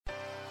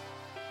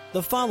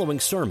The following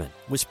sermon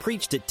was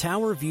preached at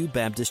Tower View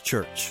Baptist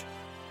Church.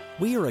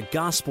 We are a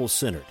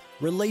gospel-centered,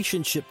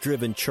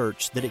 relationship-driven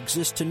church that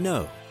exists to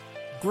know,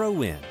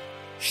 grow in,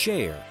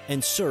 share,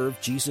 and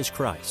serve Jesus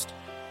Christ.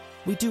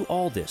 We do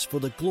all this for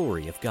the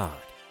glory of God.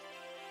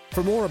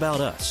 For more about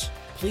us,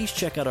 please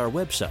check out our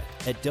website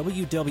at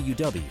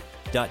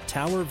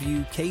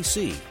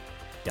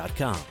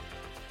www.towerviewkc.com.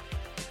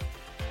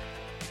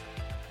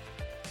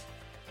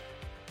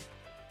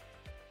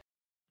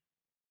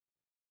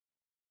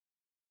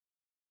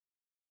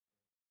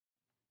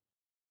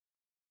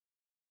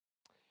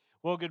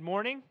 Well, good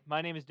morning.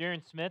 My name is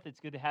Darren Smith. It's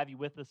good to have you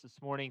with us this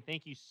morning.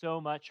 Thank you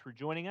so much for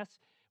joining us.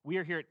 We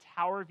are here at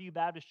Tower View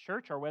Baptist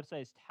Church. Our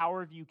website is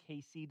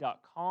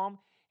towerviewkc.com,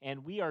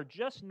 and we are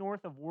just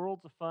north of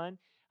Worlds of Fun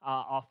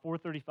off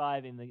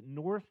 435 in the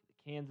North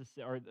Kansas,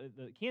 or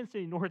the Kansas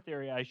City North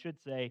area, I should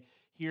say,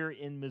 here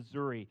in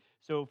Missouri.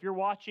 So if you're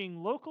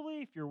watching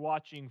locally, if you're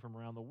watching from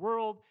around the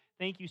world,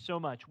 thank you so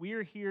much. We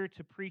are here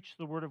to preach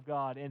the Word of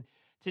God, and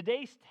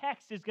today's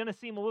text is going to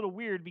seem a little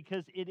weird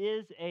because it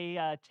is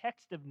a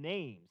text of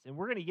names, and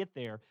we're going to get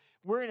there.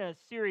 We're in a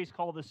series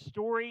called The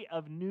Story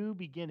of New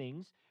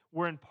Beginnings.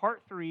 We're in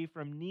part 3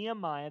 from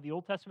Nehemiah, the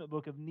Old Testament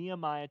book of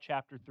Nehemiah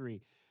chapter 3.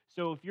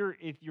 So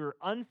if you're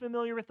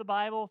unfamiliar with the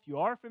Bible, if you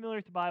are familiar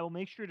with the Bible,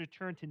 make sure to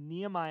turn to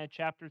Nehemiah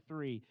chapter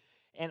 3.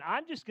 And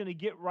I'm just going to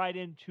get right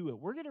into it.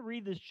 We're going to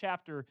read this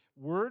chapter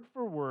word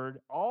for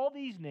word, all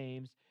these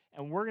names,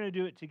 and we're going to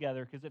do it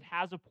together because it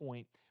has a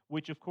point,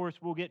 which of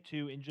course we'll get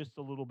to in just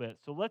a little bit.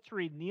 So let's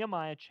read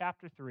Nehemiah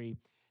chapter 3.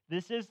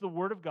 This is the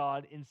Word of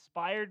God,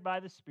 inspired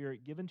by the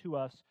Spirit, given to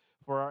us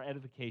for our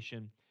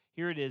edification.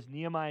 Here it is,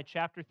 Nehemiah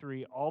chapter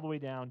 3, all the way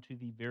down to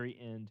the very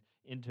end,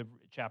 into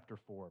chapter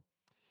 4.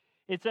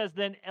 It says,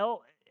 Then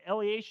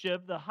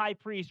Eliashib, the high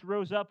priest,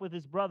 rose up with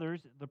his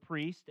brothers, the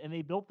priests, and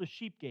they built the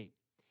sheep gate.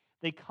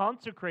 They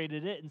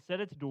consecrated it and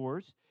set its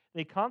doors.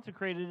 They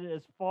consecrated it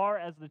as far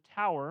as the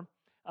Tower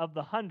of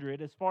the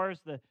 100, as far as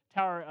the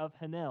Tower of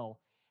Hanel.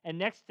 And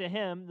next to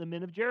him, the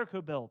men of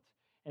Jericho built.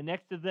 And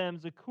next to them,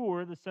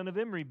 Zakur, the son of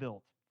Imri,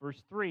 built.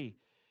 Verse 3.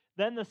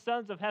 Then the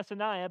sons of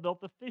Hasaniah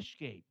built the fish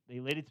gate. They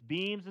laid its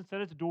beams and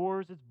set its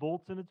doors, its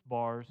bolts, and its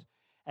bars.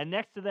 And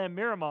next to them,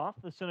 Meremoth,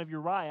 the son of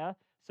Uriah,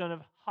 son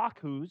of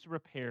Hakuz,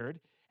 repaired.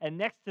 And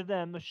next to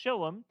them,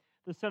 Meshullam,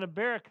 the son of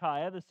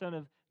Berechiah, the son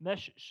of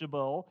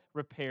Meshshabel,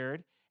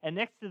 repaired. And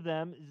next to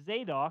them,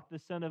 Zadok, the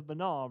son of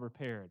Banah,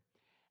 repaired.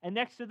 And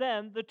next to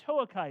them, the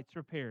Toachites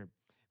repaired.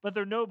 But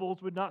their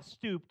nobles would not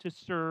stoop to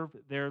serve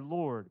their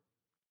Lord.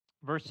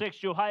 Verse 6,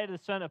 Johiah the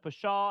son of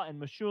Pashah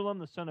and Meshullam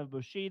the son of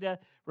Boshida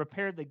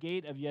repaired the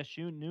gate of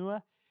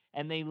Yeshunua,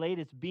 and they laid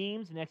its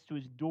beams next to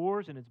its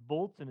doors and its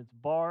bolts and its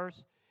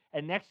bars.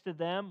 And next to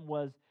them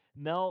was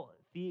Meltiah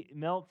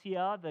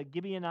the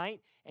Gibeonite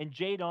and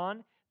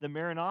Jadon the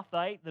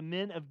Meronothite, the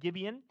men of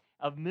Gibeon,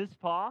 of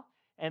Mizpah,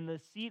 and the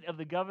seat of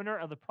the governor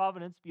of the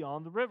province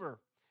beyond the river.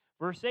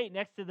 Verse 8,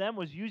 next to them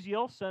was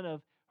Uziel, son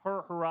of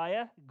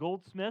Huriah,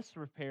 goldsmiths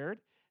repaired.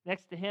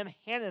 Next to him,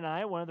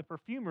 Hananiah, one of the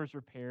perfumers,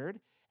 repaired,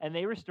 and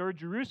they restored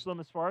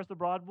Jerusalem as far as the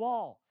broad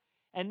wall.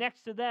 And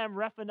next to them,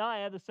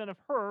 Rephaniah, the son of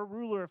Hur,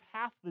 ruler of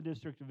half the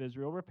district of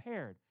Israel,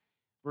 repaired.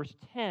 Verse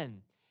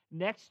 10,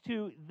 next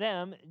to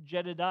them,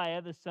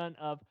 Jedediah, the son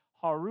of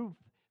Haruph,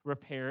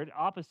 repaired,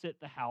 opposite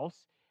the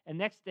house. And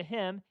next to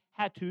him,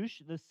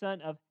 Hattush, the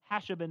son of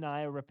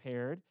Hashabaniah,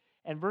 repaired.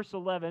 And verse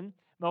 11,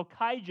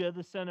 Malchijah,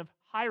 the son of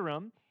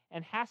Hiram,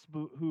 and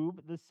Hasbub,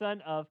 the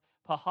son of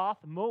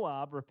Pahath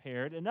Moab,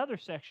 repaired another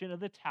section of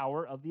the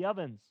Tower of the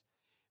Ovens.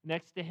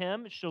 Next to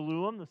him,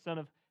 Shallum, the son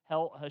of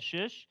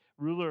Hashish,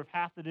 ruler of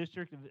half the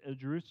district of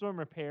Jerusalem,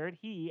 repaired,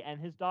 he and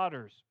his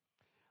daughters.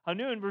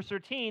 Hanun, verse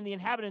 13, the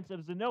inhabitants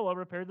of Zanoah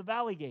repaired the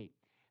valley gate.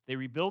 They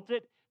rebuilt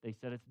it, they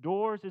set its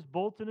doors, its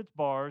bolts, and its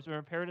bars, and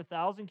repaired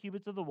 1,000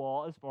 cubits of the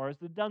wall as far as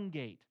the dung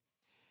gate.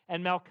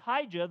 And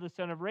Malchijah, the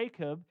son of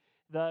Rechab,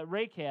 the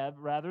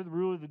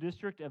ruler of the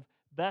district of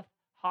Beth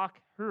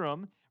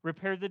Hakhurim,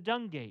 repaired the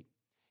dung gate.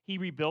 He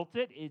rebuilt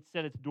it, it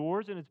set its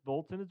doors and its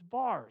bolts and its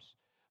bars.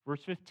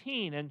 Verse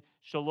 15, and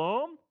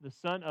Shalom, the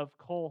son of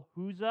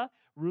Kolhuzah,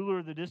 ruler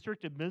of the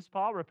district of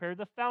Mizpah, repaired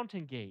the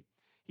fountain gate.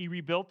 He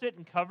rebuilt it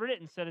and covered it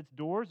and set its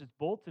doors, its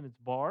bolts, and its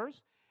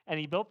bars. And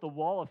he built the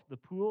wall of the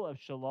pool of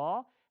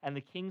Shalah and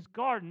the king's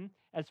garden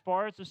as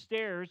far as the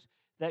stairs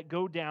that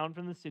go down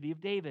from the city of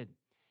David.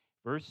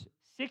 Verse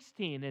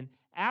 16, and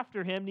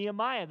after him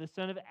Nehemiah, the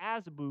son of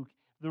Azbuk,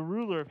 the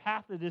ruler of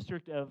half the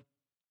district of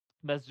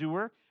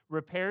Mazur,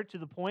 repaired to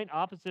the point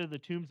opposite of the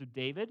tombs of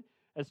David,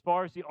 as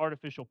far as the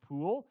artificial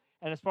pool,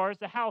 and as far as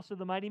the house of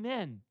the mighty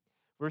men.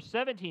 Verse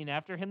 17,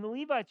 after him the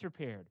Levites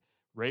repaired.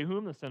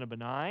 Rehum, the son of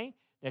Benai,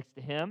 next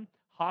to him,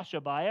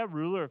 Hashabiah,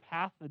 ruler of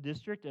half the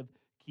district of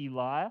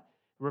Keilah,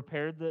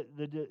 repaired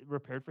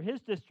repaired for his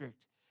district.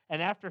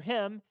 And after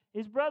him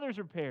his brothers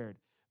repaired.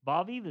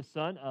 Bavi, the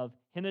son of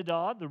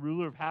Henadad, the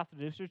ruler of half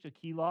the district of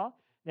Keilah.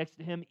 Next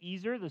to him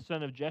Ezer, the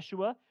son of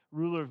Jeshua,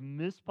 ruler of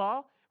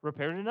Mizpah,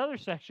 repaired another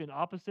section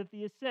opposite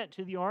the ascent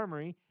to the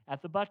armory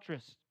at the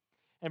buttress.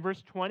 And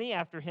verse 20,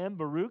 after him,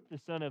 Baruch, the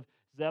son of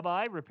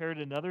Zebai repaired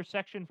another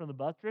section from the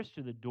buttress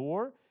to the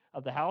door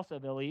of the house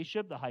of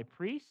Eliashib the high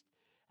priest.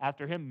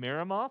 After him,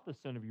 Meremoth, the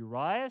son of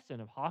Uriah,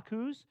 son of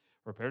Hakuz,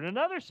 repaired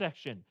another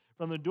section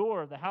from the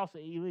door of the house of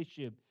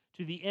Eliashib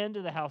to the end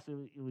of the house of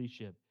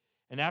Eliashib.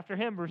 And after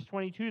him, verse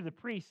 22, the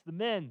priests, the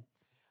men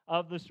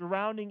of the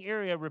surrounding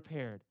area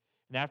repaired.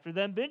 And after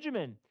them,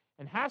 Benjamin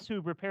and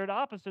Hashub repaired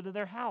opposite of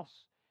their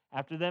house.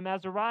 After them,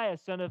 Azariah,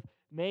 son of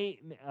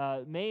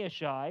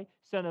Maashai,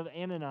 son of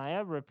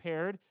Ananiah,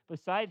 repaired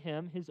beside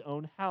him his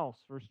own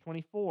house. Verse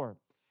 24.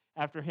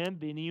 After him,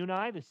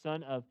 Benuni, the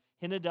son of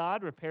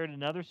Henadad, repaired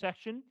another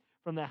section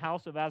from the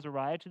house of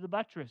Azariah to the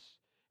buttress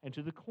and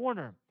to the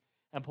corner.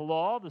 And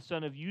Palal, the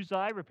son of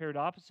Uzai, repaired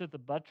opposite the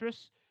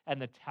buttress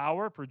and the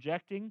tower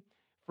projecting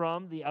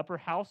from the upper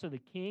house of the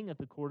king at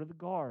the court of the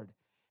guard.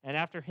 And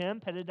after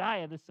him,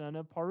 Pedadiah, the son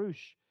of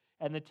Parush.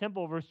 And the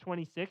temple, verse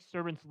 26,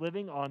 servants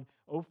living on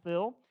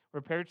Ophel,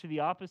 repaired to the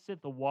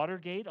opposite the water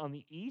gate on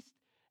the east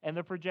and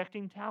the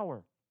projecting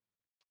tower.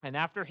 And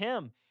after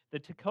him, the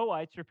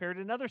Tekoites repaired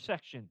another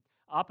section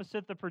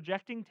opposite the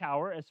projecting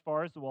tower as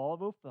far as the wall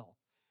of Ophel.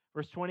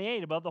 Verse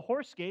 28, above the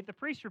horse gate, the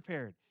priests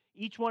repaired,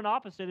 each one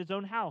opposite his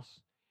own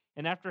house.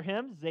 And after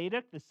him,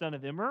 Zadok, the son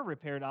of Immer,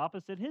 repaired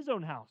opposite his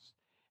own house.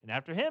 And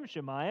after him,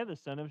 Shemaiah, the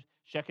son of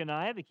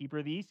Shechaniah, the keeper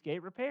of the east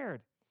gate,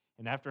 repaired.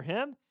 And after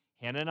him,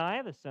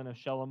 Hananiah, the son of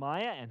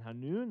Shelemiah, and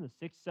Hanun, the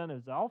sixth son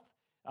of Zalaph,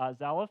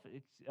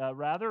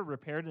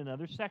 repaired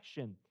another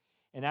section.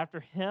 And after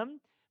him,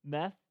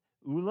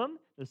 Ulam,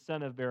 the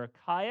son of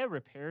Berechiah,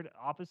 repaired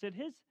opposite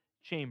his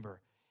chamber.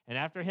 And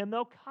after him,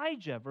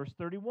 Melchijah, verse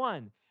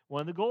 31,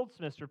 one of the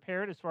goldsmiths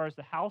repaired as far as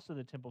the house of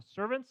the temple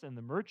servants and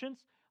the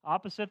merchants,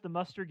 opposite the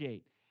muster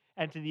gate,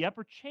 and to the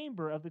upper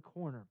chamber of the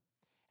corner.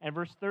 And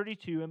verse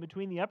 32, and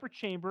between the upper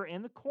chamber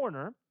and the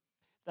corner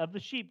of the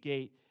sheep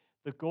gate,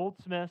 the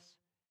goldsmiths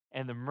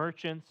and the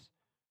merchants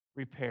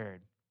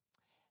repaired.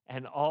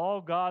 And all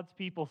God's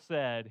people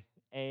said,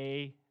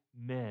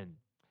 Amen.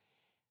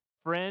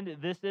 Friend,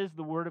 this is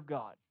the Word of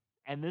God,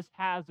 and this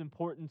has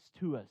importance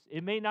to us.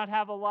 It may not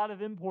have a lot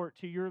of import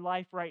to your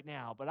life right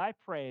now, but I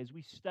pray as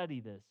we study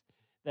this,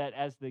 that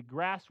as the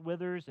grass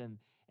withers and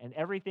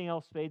everything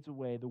else fades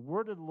away, the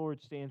Word of the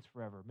Lord stands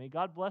forever. May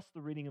God bless the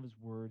reading of His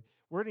Word.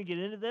 We're going to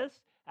get into this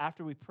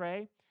after we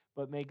pray,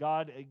 but may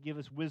God give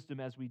us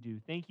wisdom as we do.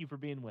 Thank you for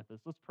being with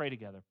us. Let's pray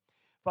together.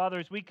 Father,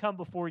 as we come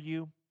before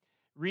you,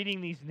 reading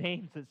these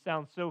names that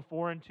sound so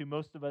foreign to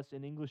most of us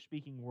in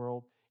English-speaking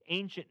world,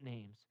 ancient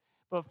names,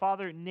 but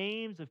Father,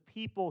 names of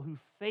people who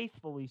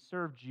faithfully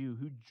served you,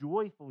 who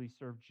joyfully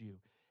served you.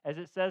 As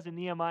it says in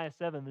Nehemiah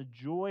 7, the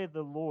joy of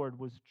the Lord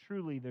was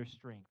truly their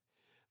strength.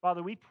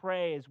 Father, we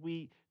pray as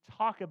we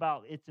talk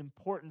about its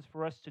importance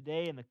for us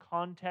today in the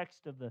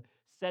context of the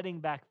setting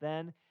back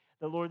then,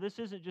 that Lord, this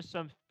isn't just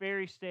some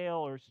fairy tale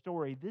or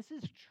story. This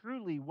is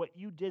truly what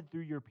you did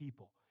through your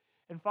people.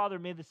 And Father,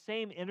 may the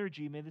same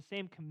energy, may the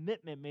same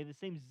commitment, may the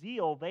same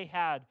zeal they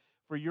had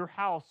for your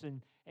house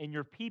and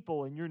your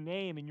people and your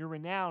name and your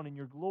renown and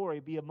your glory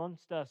be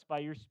amongst us by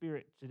your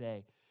Spirit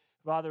today.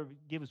 Father,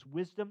 give us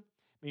wisdom.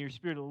 May your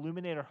Spirit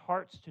illuminate our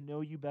hearts to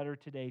know you better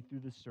today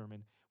through this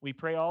sermon. We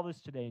pray all this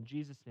today in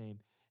Jesus' name.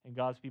 And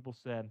God's people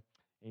said,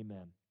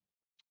 amen.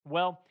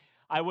 Well,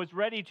 I was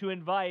ready to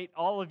invite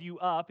all of you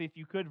up, if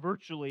you could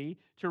virtually,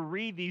 to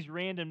read these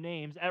random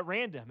names at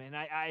random. And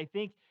I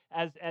think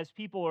as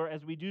people, or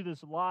as we do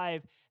this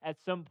live at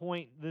some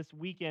point this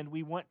weekend,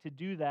 we want to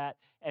do that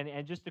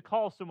and just to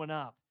call someone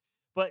up.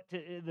 But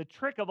the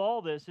trick of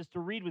all this is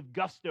to read with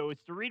gusto.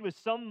 It's to read with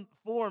some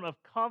form of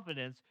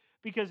confidence,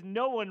 because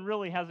no one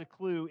really has a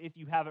clue if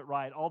you have it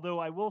right. Although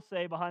I will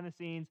say, behind the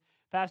scenes,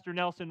 Pastor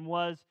Nelson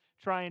was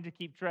trying to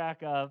keep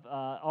track of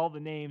all the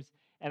names,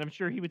 and I'm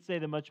sure he would say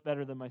them much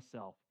better than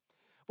myself.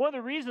 One of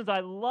the reasons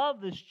I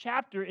love this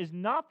chapter is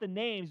not the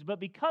names,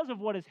 but because of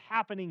what is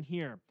happening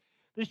here.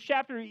 This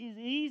chapter is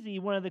easy,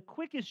 one of the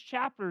quickest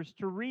chapters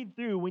to read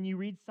through when you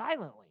read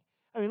silently.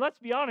 I mean, let's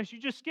be honest, you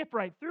just skip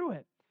right through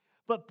it.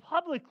 But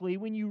publicly,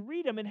 when you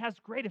read them, it has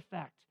great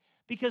effect,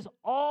 because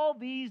all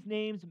these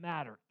names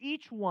matter.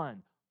 Each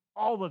one,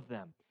 all of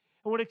them.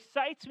 And what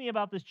excites me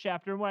about this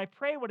chapter, and what I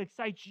pray what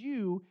excites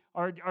you,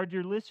 our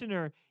dear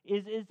listener,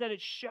 is that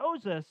it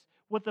shows us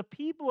what the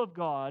people of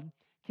God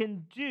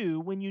can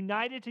do when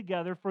united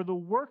together for the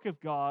work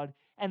of God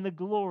and the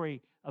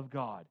glory of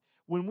God.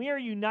 When we are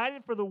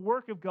united for the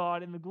work of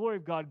God and the glory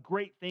of God,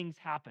 great things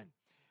happen.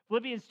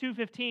 Philippians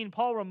 2:15,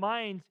 Paul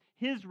reminds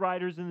his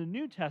writers in the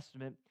New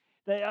Testament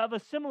that of a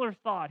similar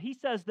thought. He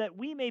says that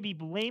we may be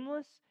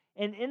blameless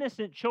and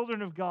innocent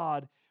children of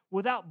God,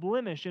 without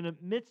blemish in the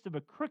midst of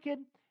a crooked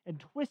and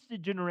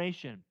twisted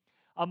generation.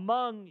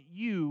 Among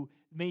you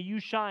may you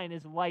shine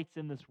as lights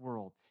in this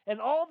world.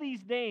 And all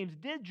these names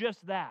did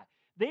just that.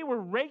 They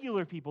were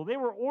regular people. They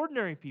were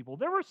ordinary people.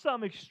 There were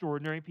some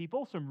extraordinary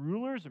people, some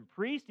rulers and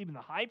priests, even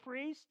the high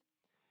priest.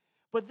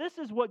 But this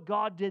is what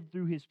God did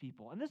through his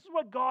people. And this is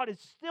what God is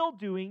still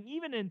doing,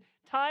 even in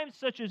times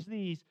such as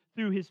these,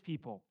 through his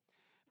people.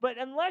 But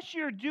unless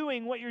you're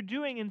doing what you're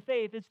doing in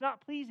faith, it's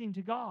not pleasing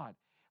to God.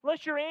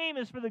 Unless your aim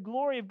is for the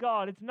glory of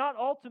God, it's not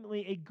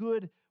ultimately a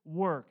good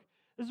work.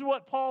 This is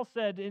what Paul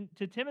said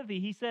to Timothy.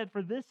 He said,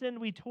 "For this end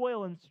we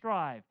toil and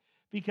strive,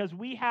 because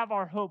we have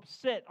our hope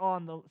set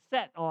on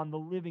the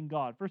living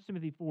God." 1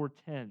 Timothy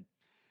 4:10.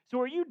 So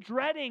are you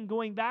dreading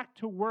going back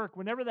to work,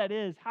 whenever that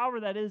is,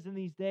 however that is in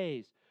these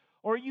days?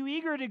 Or are you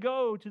eager to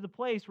go to the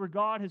place where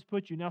God has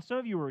put you? Now, some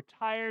of you are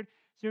retired.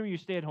 Some of you are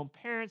stay-at-home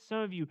parents. Some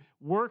of you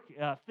work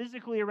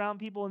physically around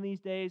people in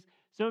these days.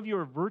 Some of you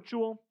are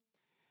virtual.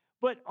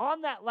 But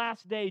on that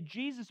last day,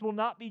 Jesus will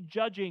not be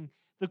judging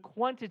the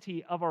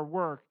quantity of our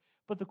work,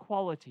 but the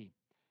quality.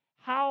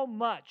 How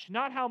much,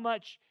 not how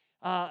much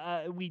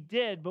we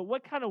did, but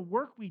what kind of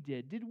work we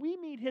did. Did we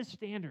meet his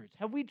standards?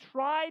 Have we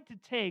tried to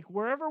take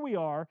wherever we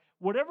are,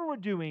 whatever we're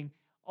doing,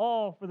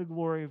 all for the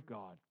glory of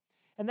God?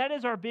 And that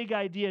is our big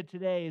idea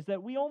today, is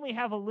that we only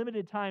have a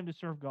limited time to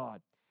serve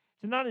God.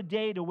 It's not a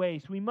day to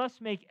waste. We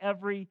must make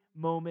every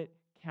moment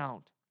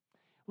count.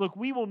 Look,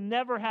 we will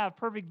never have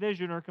perfect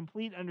vision or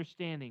complete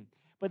understanding,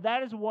 but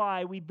that is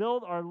why we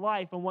build our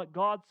life on what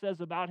God says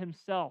about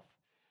himself,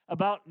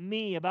 about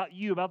me, about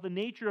you, about the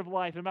nature of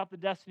life, and about the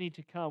destiny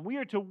to come. We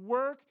are to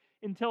work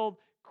until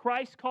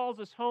Christ calls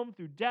us home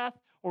through death,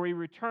 or he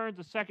returns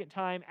a second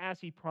time as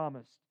he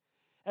promised.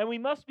 And we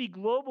must be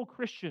global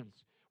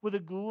Christians with a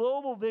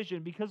global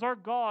vision, because our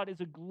God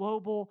is a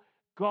global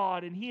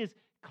God, and he is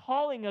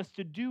calling us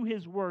to do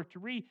his work, to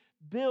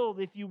rebuild,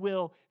 if you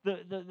will,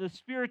 the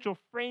spiritual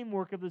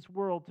framework of this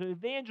world, to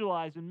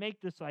evangelize and make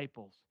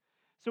disciples.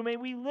 So may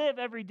we live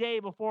every day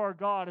before our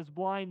God as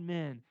blind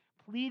men,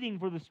 pleading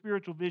for the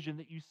spiritual vision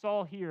that you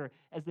saw here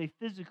as they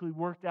physically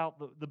worked out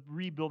the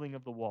rebuilding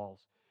of the walls.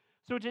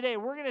 So today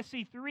we're going to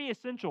see three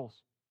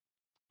essentials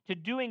to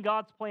doing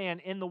God's plan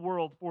in the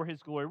world for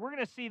his glory. We're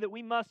going to see that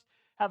we must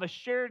have a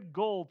shared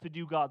goal to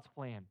do God's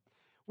plan.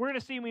 We're going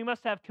to see we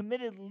must have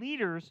committed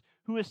leaders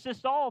who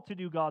assist all to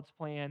do God's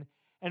plan.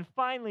 And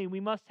finally, we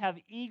must have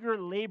eager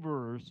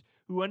laborers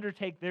who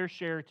undertake their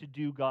share to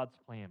do God's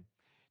plan.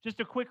 Just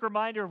a quick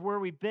reminder of where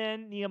we've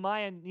been.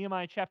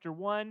 Nehemiah chapter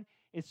 1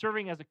 is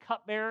serving as a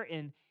cupbearer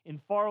in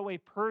faraway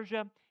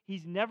Persia.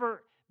 He's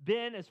never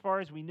been, as far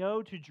as we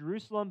know, to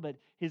Jerusalem, but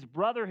his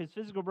brother, his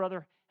physical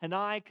brother,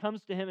 Hanai,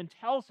 comes to him and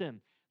tells him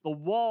the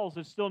walls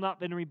have still not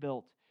been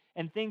rebuilt,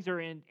 and things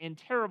are in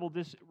terrible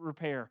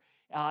disrepair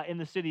in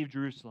the city of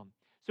Jerusalem.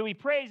 So he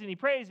prays and he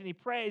prays and he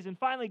prays, and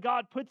finally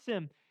God puts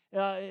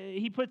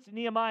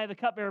Nehemiah the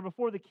cupbearer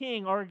before the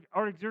king,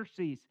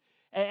 Artaxerxes.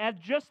 At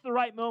just the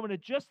right moment,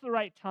 at just the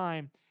right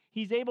time,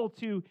 he's able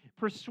to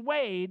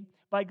persuade,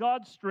 by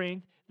God's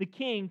strength, the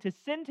king to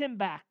send him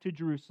back to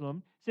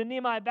Jerusalem, send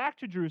Nehemiah back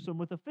to Jerusalem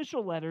with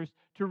official letters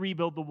to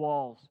rebuild the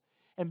walls.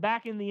 And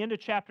back in the end of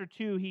chapter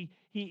 2, he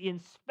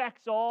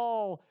inspects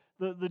all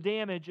the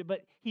damage,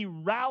 but he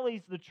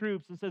rallies the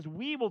troops and says,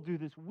 "We will do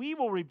this. We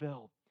will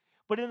rebuild."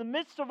 But in the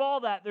midst of all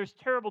that, there's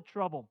terrible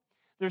trouble.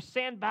 There's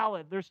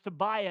Sanballat, there's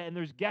Tobiah, and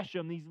there's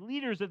Geshem, these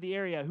leaders of the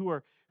area who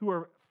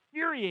are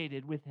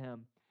infuriated with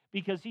him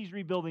because he's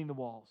rebuilding the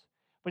walls.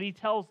 But he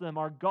tells them,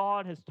 our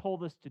God has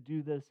told us to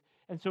do this.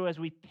 And so as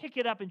we pick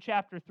it up in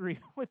chapter 3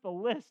 with a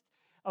list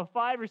of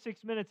 5 or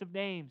 6 minutes of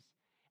names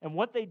and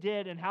what they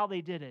did and how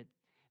they did it,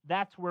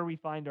 that's where we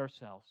find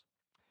ourselves.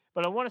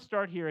 But I want to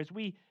start here. As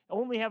we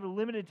only have a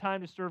limited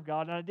time to serve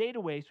God, not a day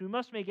to waste, we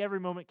must make every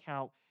moment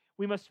count.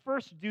 We must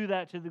first do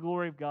that to the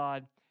glory of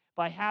God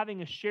by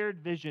having a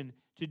shared vision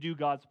to do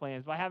God's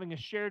plans, by having a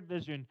shared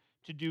vision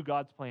to do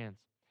God's plans.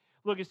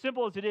 Look, as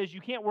simple as it is,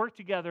 you can't work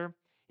together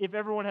if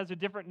everyone has a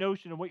different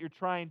notion of what you're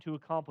trying to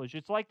accomplish.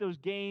 It's like those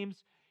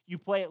games you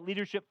play at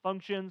leadership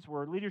functions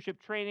or leadership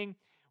training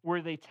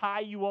where they tie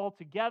you all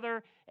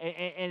together,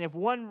 and if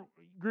one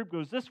group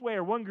goes this way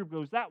or one group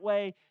goes that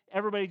way,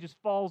 everybody just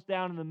falls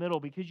down in the middle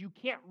because you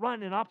can't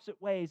run in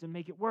opposite ways and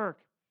make it work.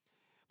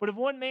 But if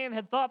one man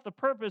had thought the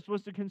purpose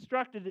was to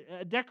construct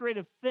a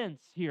decorative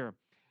fence here,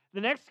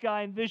 the next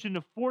guy envisioned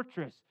a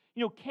fortress.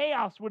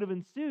 Chaos would have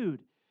ensued.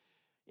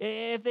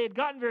 If they had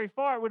gotten very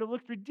far, it would have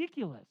looked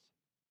ridiculous.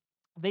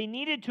 They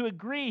needed to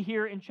agree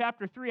here in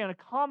chapter 3 on a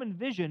common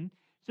vision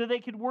so they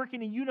could work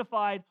in a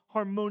unified,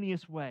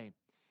 harmonious way.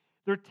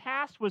 Their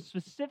task was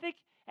specific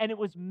and it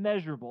was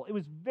measurable. It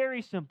was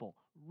very simple.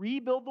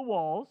 Rebuild the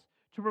walls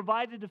to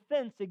provide a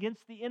defense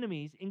against the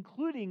enemies,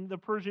 including the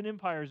Persian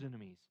Empire's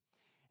enemies.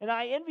 And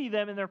I envy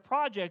them in their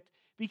project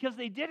because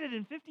they did it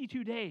in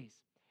 52 days.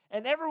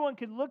 And everyone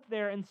could look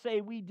there and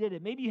say, we did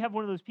it. Maybe you have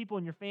one of those people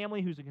in your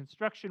family who's a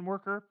construction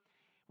worker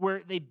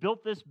where they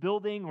built this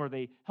building or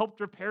they helped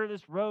repair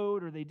this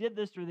road or they did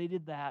this or they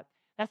did that.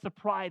 That's the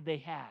pride they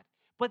had.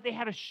 But they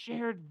had a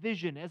shared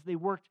vision as they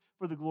worked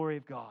for the glory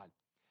of God.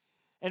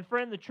 And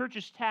friend, the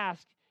church's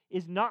task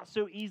is not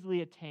so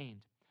easily attained.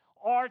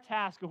 Our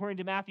task, according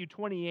to Matthew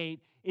 28,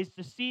 is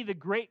to see the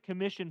Great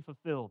Commission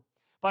fulfilled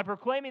by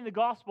proclaiming the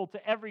gospel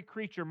to every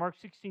creature, Mark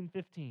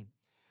 16:15.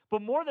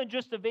 But more than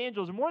just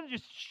evangelism, more than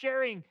just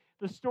sharing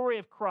the story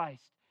of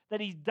Christ,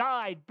 that he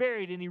died,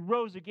 buried, and he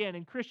rose again.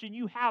 And Christian,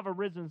 you have a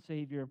risen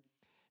Savior.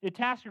 The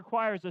task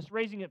requires us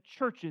raising up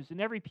churches in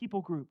every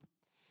people group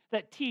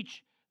that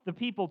teach the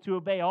people to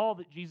obey all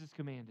that Jesus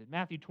commanded,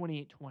 Matthew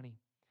 28:20.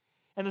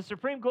 And the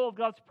supreme goal of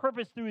God's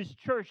purpose through his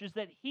church is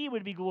that he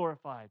would be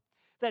glorified,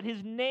 that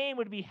his name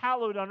would be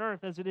hallowed on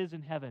earth as it is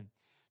in heaven.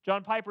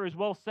 John Piper has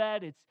well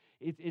said,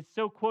 it's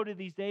so quoted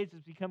these days,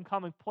 it's become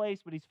commonplace,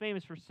 but he's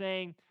famous for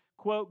saying,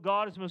 quote,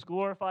 God is most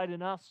glorified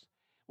in us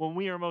when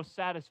we are most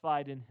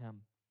satisfied in him.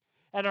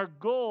 And our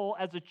goal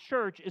as a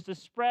church is to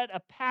spread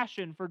a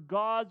passion for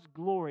God's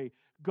glory,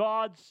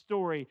 God's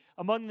story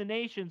among the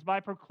nations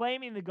by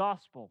proclaiming the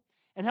gospel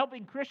and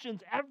helping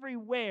Christians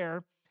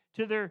everywhere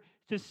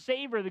to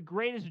savor the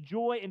greatest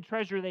joy and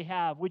treasure they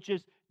have, which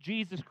is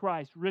Jesus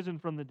Christ risen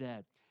from the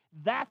dead.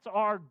 That's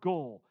our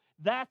goal.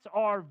 That's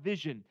our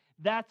vision.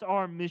 That's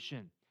our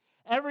mission.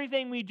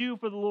 Everything we do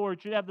for the Lord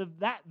should have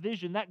that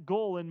vision, that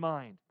goal in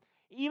mind.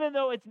 Even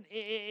though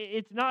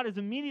it's not as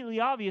immediately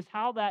obvious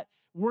how that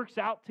works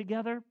out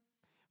together.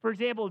 For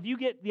example, if you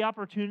get the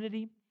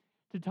opportunity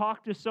to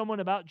talk to someone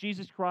about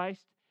Jesus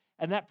Christ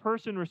and that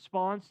person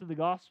responds to the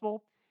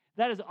gospel,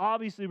 that is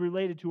obviously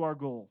related to our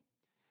goal.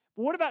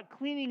 But what about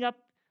cleaning up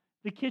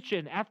the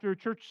kitchen after a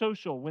church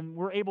social when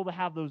we're able to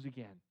have those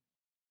again?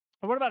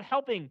 And what about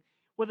helping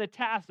with a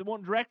task that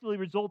won't directly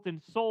result in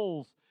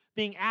souls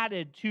being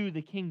added to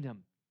the kingdom?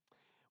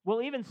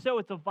 Well, even so,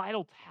 it's a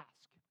vital task.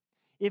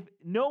 If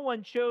no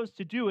one chose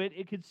to do it,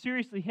 it could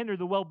seriously hinder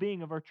the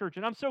well-being of our church.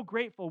 And I'm so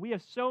grateful. We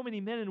have so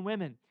many men and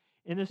women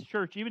in this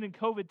church, even in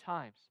COVID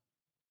times,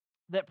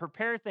 that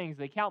prepare things.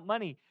 They count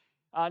money.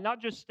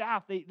 Not just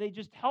staff, they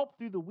just help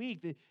through the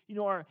week.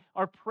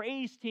 Our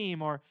praise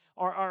team,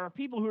 our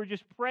people who are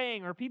just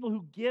praying, our people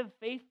who give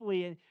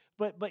faithfully,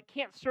 but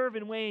can't serve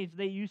in ways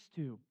they used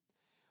to.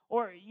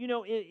 Or,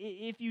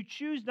 if you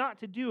choose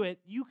not to do it,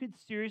 you could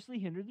seriously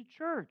hinder the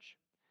church.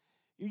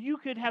 You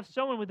could have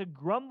someone with a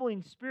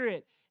grumbling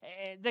spirit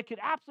that could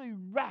absolutely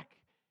wreck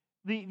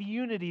the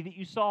unity that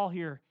you saw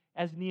here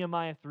as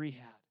Nehemiah 3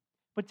 had.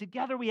 But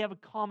together we have a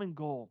common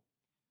goal.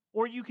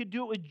 Or you could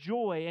do it with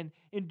joy. And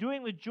in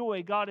doing with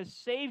joy, God has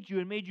saved you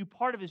and made you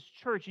part of his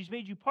church. He's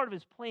made you part of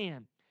his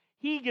plan.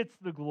 He gets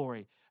the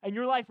glory. And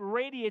your life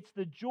radiates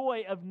the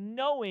joy of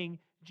knowing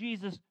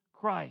Jesus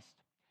Christ.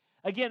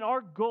 Again,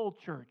 our goal,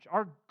 church,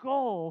 our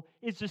goal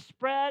is to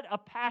spread a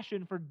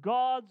passion for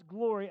God's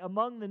glory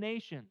among the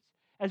nations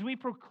as we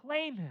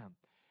proclaim him.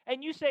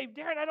 And you say,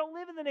 Darren, I don't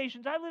live in the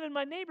nations. I live in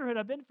my neighborhood.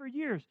 I've been for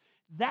years.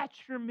 That's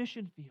your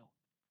mission field.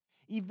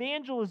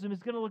 Evangelism is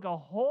going to look a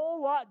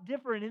whole lot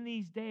different in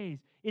these days.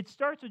 It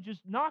starts with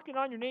just knocking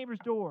on your neighbor's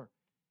door.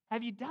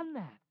 Have you done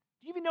that?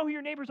 Do you even know who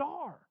your neighbors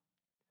are?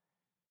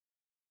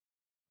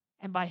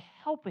 And by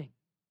helping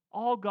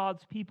all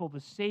God's people to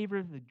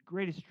savor the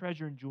greatest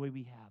treasure and joy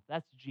we have,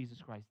 that's Jesus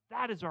Christ.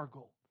 That is our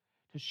goal.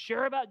 To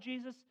share about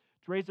Jesus,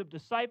 to raise up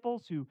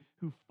disciples who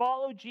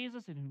follow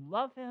Jesus and who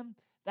love him.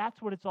 That's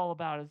what it's all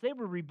about. As they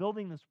were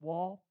rebuilding this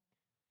wall,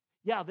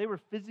 yeah, they were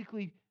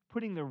physically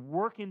putting their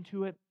work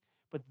into it,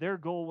 but their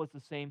goal was the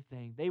same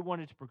thing. They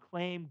wanted to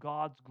proclaim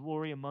God's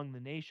glory among the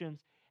nations.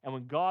 And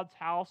when God's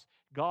house,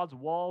 God's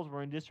walls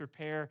were in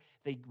disrepair,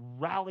 they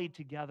rallied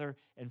together.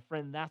 And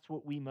friend, that's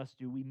what we must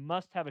do. We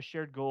must have a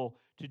shared goal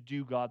to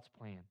do God's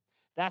plan.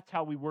 That's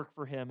how we work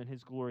for him and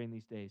his glory in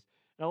these days.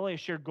 Not only a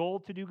shared goal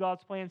to do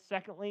God's plan,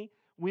 secondly,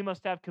 we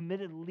must have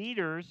committed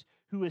leaders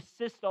who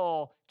assist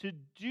all to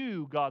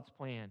do God's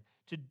plan,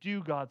 to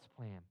do God's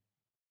plan.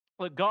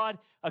 Look, God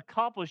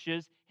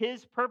accomplishes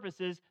his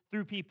purposes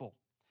through people.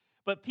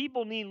 But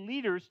people need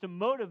leaders to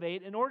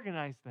motivate and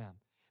organize them.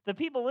 The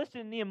people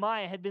listed in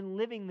Nehemiah had been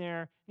living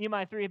there,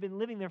 Nehemiah 3 had been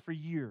living there for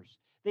years.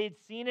 They had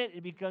seen it. It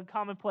had become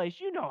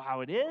commonplace. You know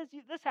how it is.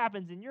 This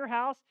happens in your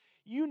house.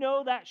 You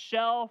know that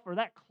shelf or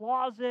that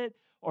closet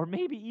or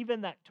maybe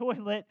even that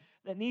toilet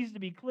that needs to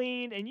be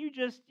cleaned. And you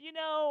just,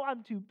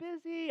 I'm too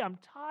busy. I'm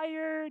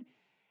tired.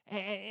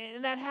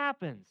 And that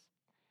happens.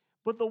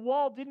 But the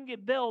wall didn't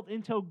get built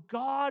until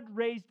God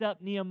raised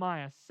up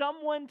Nehemiah,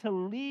 someone to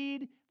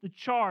lead the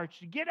charge,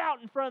 to get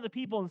out in front of the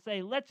people and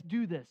say, let's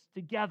do this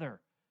together.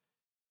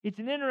 It's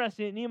an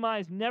interesting that Nehemiah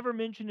is never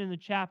mentioned in the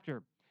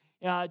chapter.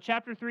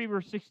 Chapter 3,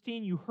 verse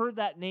 16, you heard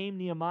that name,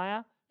 Nehemiah.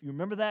 If you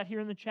remember that here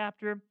in the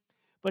chapter.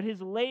 But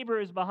his labor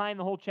is behind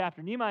the whole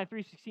chapter. Nehemiah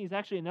 3:16 is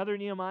actually another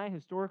Nehemiah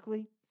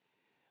historically.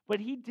 But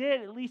he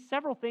did at least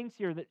several things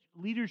here that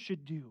leaders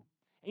should do.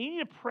 And you need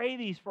to pray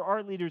these for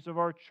our leaders of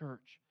our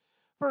church.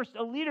 First,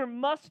 a leader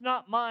must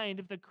not mind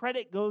if the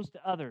credit goes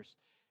to others.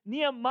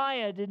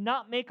 Nehemiah did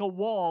not make a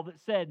wall that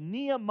said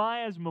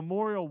Nehemiah's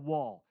Memorial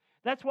Wall.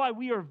 That's why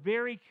we are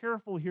very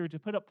careful here to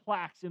put up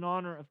plaques in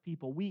honor of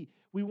people. We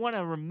want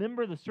to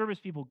remember the service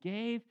people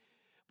gave,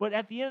 but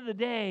at the end of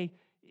the day,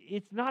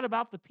 it's not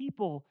about the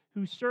people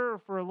who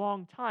serve for a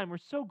long time. We're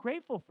so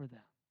grateful for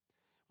them.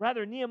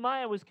 Rather,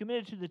 Nehemiah was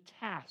committed to the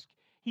task.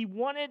 He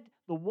wanted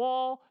the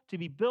wall to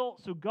be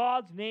built so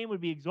God's name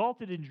would be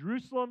exalted in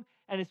Jerusalem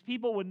and his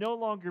people would no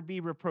longer be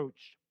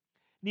reproached.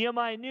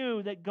 Nehemiah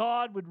knew that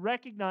God would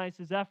recognize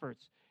his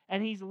efforts,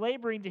 and he's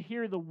laboring to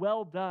hear the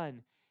well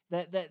done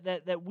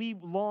that we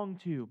long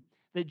to,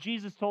 that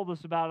Jesus told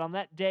us about on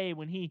that day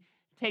when he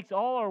takes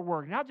all our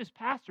work, not just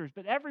pastors,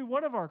 but every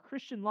one of our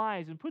Christian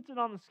lives and puts it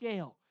on the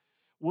scale.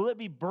 Will it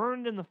be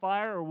burned in the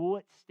fire or will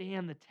it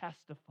stand the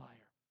test of fire?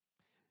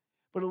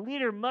 But a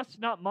leader must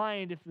not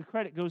mind if the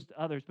credit goes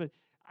to others. But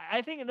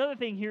I think another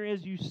thing here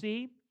is you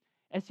see,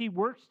 as he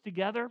works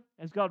together,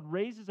 as God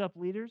raises up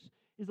leaders,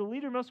 is a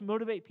leader must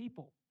motivate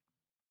people.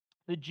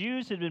 The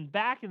Jews had been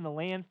back in the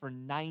land for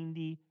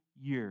 90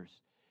 years.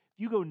 If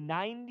you go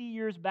 90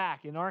 years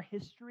back in our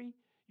history,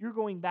 you're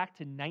going back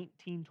to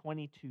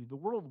 1922. The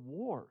world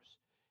wars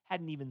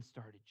hadn't even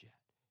started yet.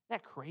 Isn't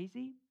that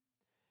crazy?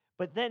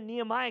 But then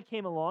Nehemiah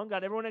came along,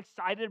 got everyone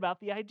excited about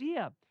the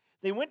idea.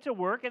 They went to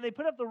work and they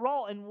put up the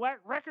wall in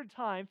record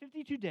time,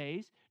 52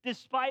 days,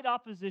 despite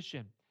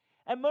opposition.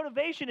 And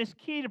motivation is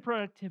key to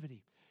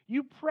productivity.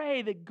 You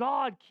pray that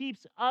God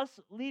keeps us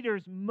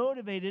leaders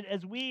motivated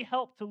as we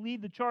help to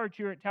lead the charge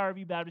here at Tower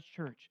View Baptist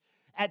Church.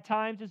 At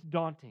times it's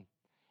daunting.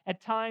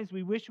 At times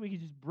we wish we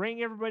could just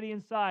bring everybody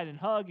inside and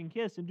hug and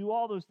kiss and do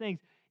all those things.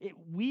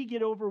 We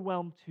get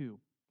overwhelmed too.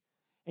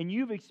 And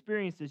you've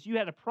experienced this. You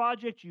had a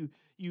project, you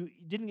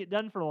didn't get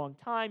done for a long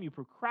time, you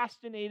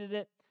procrastinated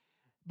it,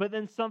 but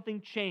then something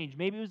changed.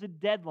 Maybe it was a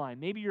deadline.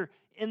 Maybe your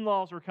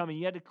in-laws were coming.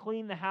 You had to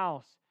clean the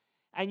house.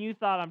 And you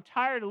thought, I'm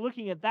tired of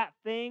looking at that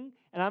thing,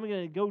 and I'm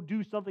going to go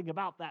do something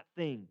about that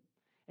thing.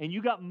 And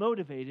you got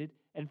motivated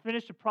and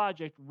finished a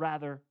project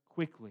rather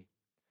quickly.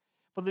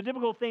 But the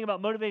difficult thing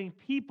about motivating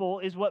people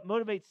is what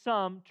motivates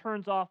some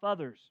turns off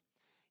others.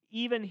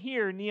 Even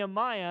here,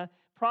 Nehemiah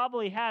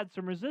probably had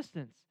some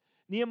resistance.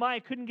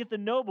 Nehemiah couldn't get the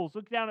nobles.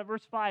 Look down at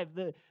verse 5.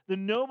 The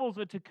nobles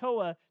of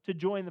Tekoa to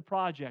join the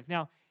project.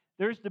 Now,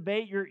 there's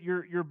debate.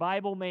 Your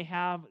Bible may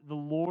have the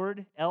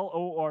Lord,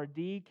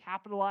 L-O-R-D,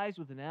 capitalized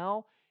with an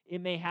L.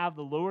 It may have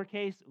the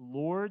lowercase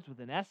lords with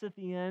an S at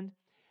the end.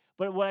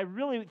 But what I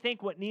really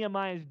think what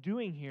Nehemiah is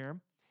doing here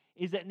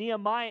is that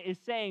Nehemiah is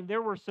saying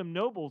there were some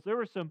nobles, there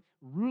were some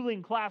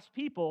ruling class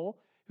people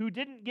who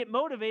didn't get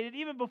motivated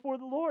even before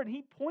the Lord.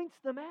 He points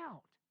them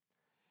out.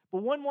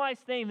 But one wise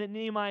thing that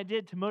Nehemiah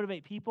did to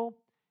motivate people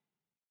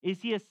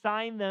is he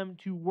assigned them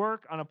to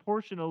work on a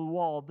portion of the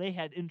wall they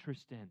had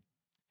interest in.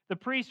 The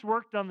priests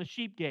worked on the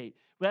sheep gate.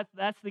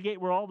 That's the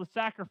gate where all the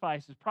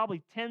sacrifices,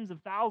 probably tens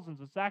of thousands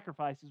of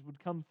sacrifices,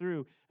 would come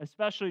through,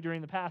 especially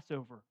during the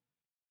Passover.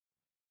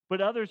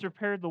 But others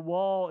repaired the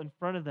wall in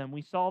front of them.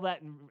 We saw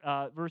that in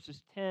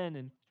verses 10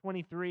 and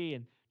 23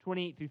 and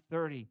 28 through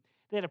 30.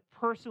 They had a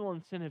personal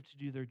incentive to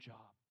do their job.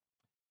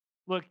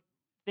 Look,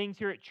 things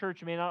here at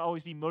church may not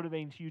always be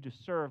motivating to you to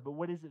serve, but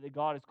what is it that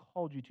God has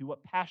called you to?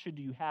 What passion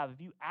do you have? Have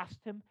you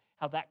asked Him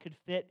how that could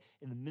fit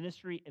in the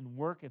ministry and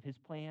work of His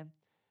plan?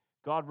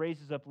 God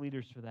raises up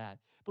leaders for that.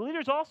 But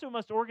leaders also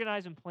must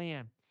organize and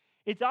plan.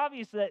 It's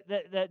obvious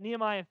that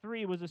Nehemiah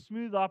 3 was a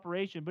smooth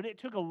operation, but it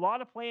took a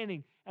lot of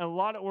planning and a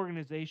lot of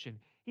organization.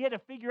 He had to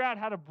figure out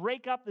how to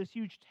break up this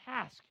huge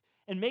task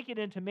and make it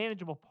into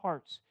manageable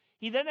parts.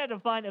 He then had to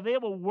find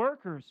available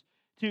workers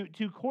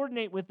to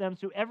coordinate with them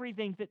so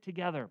everything fit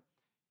together.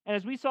 And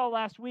as we saw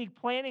last week,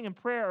 planning and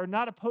prayer are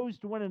not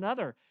opposed to one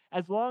another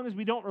as long as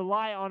we don't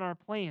rely on our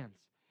plans.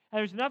 And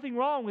there's nothing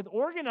wrong with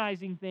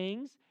organizing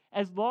things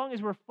as long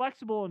as we're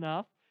flexible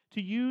enough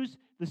to use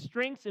the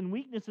strengths and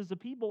weaknesses of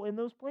people in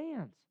those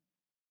plans.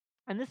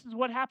 And this is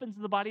what happens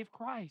in the body of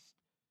Christ.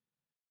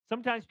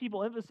 Sometimes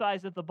people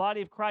emphasize that the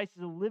body of Christ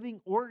is a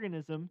living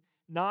organism,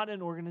 not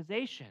an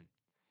organization.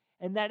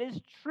 And that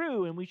is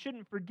true, and we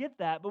shouldn't forget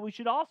that, but we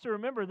should also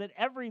remember that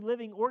every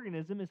living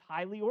organism is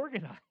highly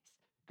organized.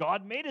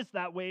 God made us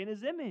that way in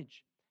His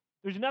image.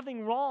 There's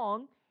nothing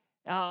wrong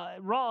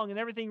and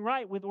everything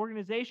right with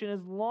organization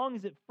as long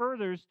as it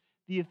furthers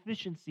the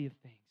efficiency of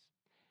things.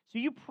 So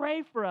you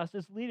pray for us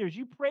as leaders.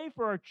 You pray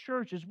for our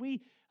church as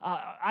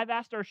I've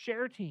asked our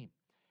share team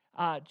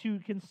to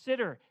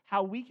consider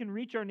how we can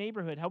reach our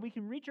neighborhood, how we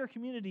can reach our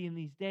community in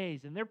these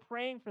days. And they're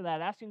praying for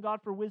that, asking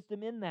God for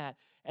wisdom in that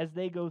as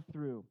they go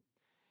through.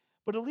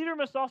 But a leader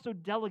must also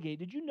delegate.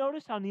 Did you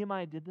notice how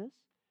Nehemiah did this?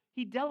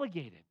 He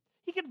delegated.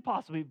 He couldn't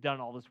possibly have done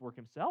all this work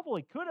himself. Well,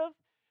 he could have,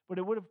 but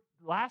it would have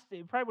lasted.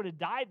 It probably would have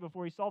died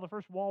before he saw the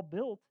first wall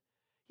built.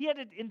 He had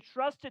to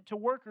entrust it to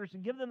workers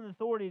and give them the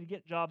authority to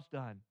get jobs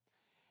done.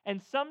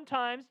 And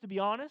sometimes, to be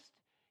honest,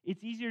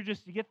 it's easier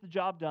just to get the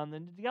job done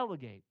than to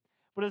delegate.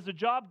 But as the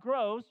job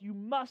grows, you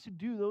must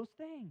do those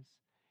things.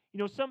 You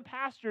know, some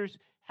pastors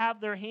have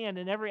their hand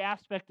in every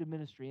aspect of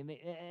ministry,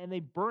 and they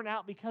burn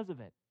out because of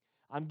it.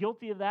 I'm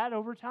guilty of that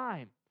over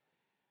time.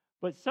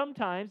 But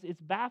sometimes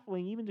it's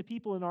baffling even to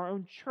people in our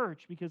own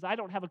church because I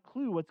don't have a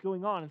clue what's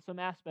going on in some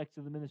aspects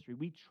of the ministry.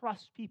 We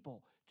trust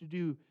people to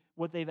do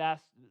what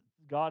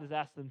God has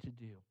asked them to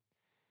do.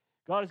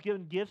 God has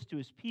given gifts to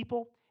His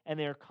people, and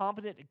they are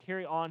competent to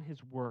carry on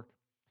His work.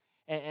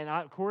 And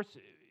of course,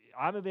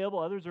 I'm available.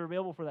 Others are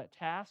available for that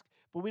task,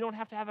 but we don't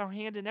have to have our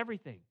hand in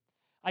everything.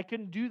 I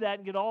couldn't do that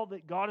and get all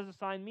that God has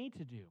assigned me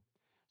to do.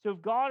 So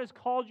if God has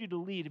called you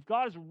to lead, if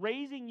God is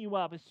raising you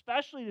up,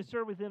 especially to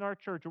serve within our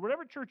church or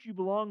whatever church you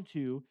belong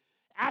to,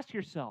 ask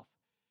yourself,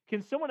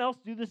 can someone else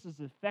do this as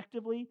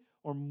effectively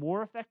or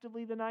more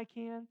effectively than I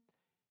can?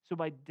 So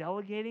by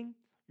delegating,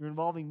 you're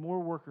involving more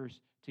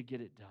workers to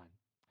get it done.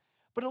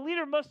 But a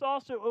leader must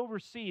also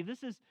oversee.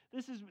 This is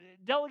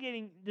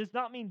delegating does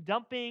not mean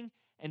dumping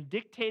and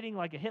dictating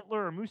like a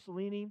Hitler or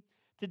Mussolini.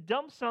 To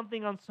dump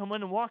something on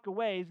someone and walk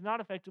away is not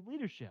effective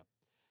leadership.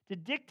 To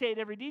dictate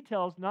every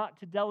detail is not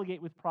to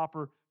delegate with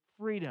proper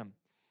freedom.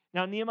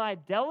 Now, Nehemiah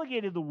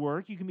delegated the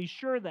work. You can be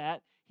sure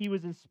that he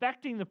was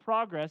inspecting the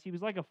progress. He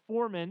was like a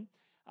foreman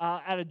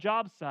at a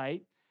job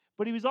site,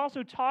 but he was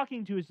also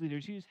talking to his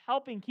leaders. He was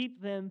helping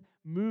keep them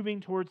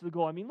moving towards the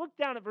goal. I mean, look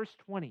down at verse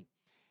 20.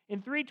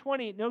 In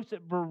 3:20, it notes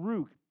that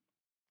Baruch,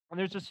 and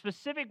there's a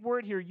specific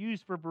word here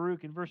used for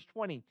Baruch in verse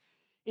 20.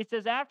 It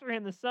says, after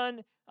him, the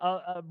son,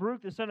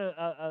 Baruch, the son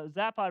of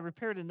Zaphai,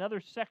 repaired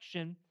another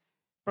section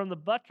from the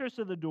buttress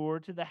of the door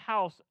to the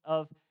house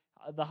of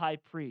the high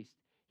priest.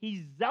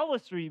 He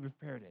zealously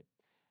repaired it.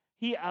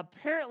 He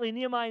apparently,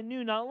 Nehemiah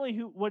knew not only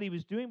what he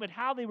was doing, but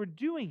how they were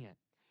doing it.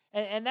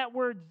 And that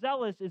word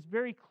zealous is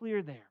very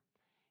clear there.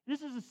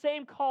 This is the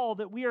same call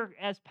that we are,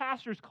 as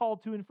pastors,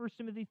 called to in 1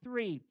 Timothy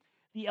 3.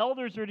 The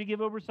elders are to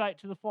give oversight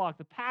to the flock.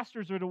 The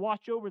pastors are to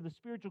watch over the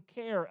spiritual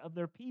care of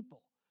their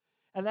people.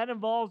 And that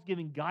involves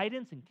giving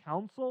guidance and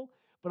counsel,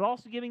 but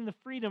also giving the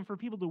freedom for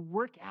people to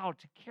work out,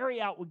 to carry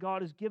out what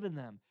God has given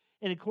them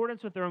in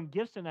accordance with their own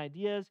gifts and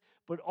ideas,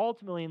 but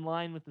ultimately in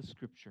line with the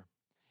Scripture.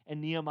 And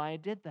Nehemiah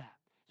did that.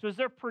 So as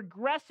they're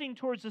progressing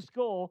towards this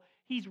goal,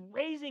 he's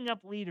raising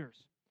up leaders.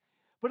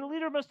 But a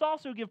leader must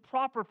also give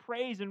proper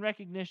praise and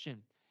recognition.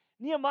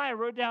 Nehemiah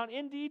wrote down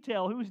in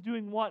detail who was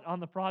doing what on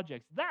the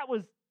projects. That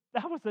was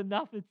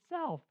enough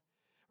itself.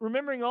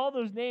 Remembering all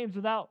those names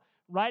without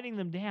writing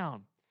them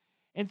down.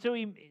 And so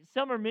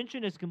some are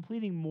mentioned as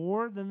completing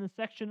more than the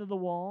section of the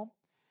wall.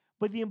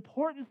 But the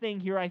important thing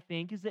here, I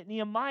think, is that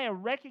Nehemiah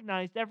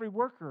recognized every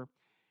worker.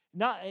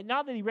 Not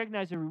that he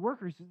recognized every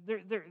worker,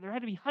 there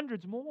had to be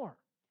hundreds more.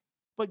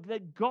 But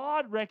that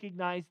God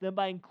recognized them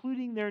by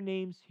including their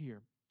names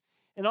here.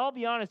 And I'll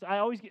be honest, I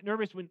always get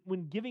nervous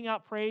when giving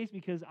out praise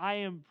because I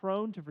am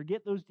prone to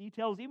forget those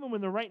details, even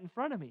when they're right in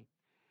front of me.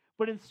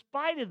 But in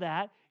spite of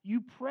that,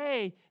 you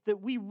pray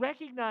that we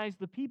recognize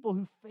the people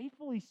who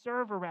faithfully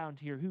serve around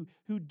here,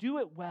 who do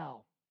it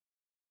well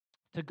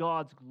to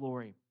God's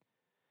glory.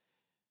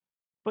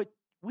 But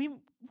we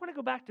want to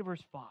go back to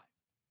verse 5.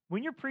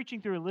 When you're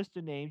preaching through a list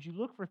of names, you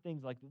look for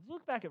things like this.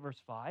 Look back at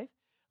verse 5.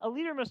 A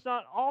leader must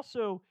not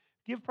also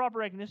give proper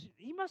recognition.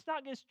 He must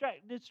not get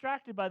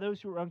distracted by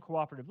those who are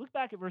uncooperative. Look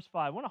back at verse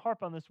 5. I want to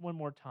harp on this one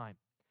more time.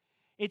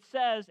 It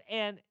says,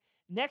 and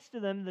next to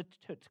them the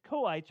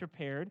Tekoites are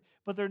paired,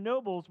 but their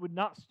nobles would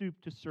not stoop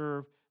to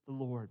serve the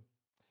Lord.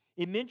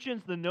 It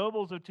mentions the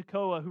nobles of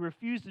Tekoa who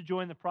refused to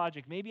join the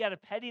project, maybe out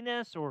of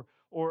pettiness or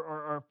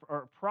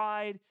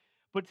pride.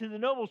 But to the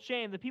nobles'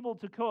 shame, the people of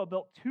Tekoa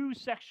built 2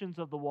 sections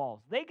of the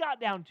walls. They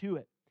got down to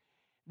it.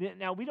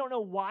 Now, we don't know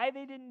why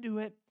they didn't do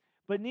it,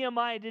 but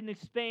Nehemiah didn't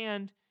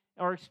expend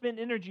or expend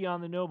energy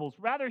on the nobles.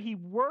 Rather, he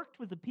worked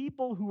with the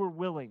people who were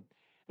willing.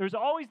 There's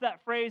always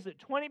that phrase that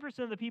 20%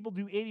 of the people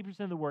do 80%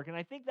 of the work, and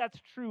I think that's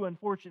true,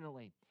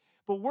 unfortunately.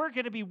 But we're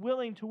going to be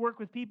willing to work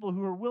with people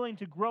who are willing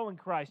to grow in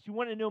Christ, who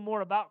want to know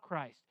more about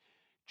Christ.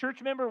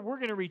 Church member, we're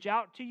going to reach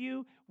out to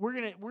you. We're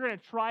going to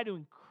try to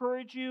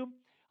encourage you.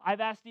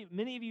 I've asked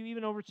many of you,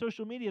 even over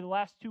social media the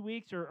last 2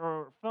 weeks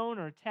or phone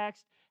or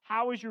text,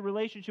 how is your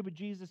relationship with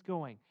Jesus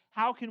going?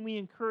 How can we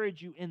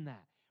encourage you in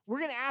that? We're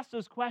going to ask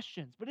those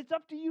questions, but it's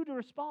up to you to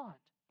respond.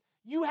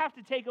 You have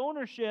to take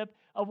ownership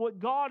of what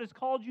God has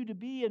called you to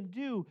be and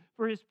do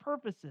for His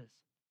purposes.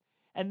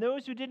 And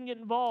those who didn't get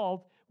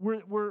involved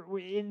were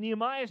in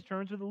Nehemiah's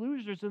terms, were the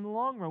losers in the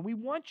long run. We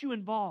want you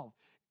involved.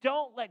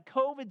 Don't let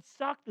COVID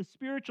suck the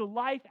spiritual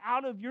life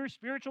out of your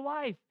spiritual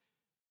life.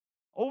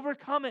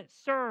 Overcome it,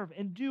 serve,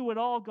 and do what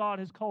all God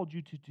has called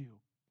you to do.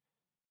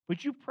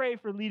 But you pray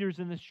for leaders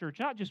in this church,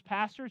 not just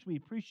pastors, we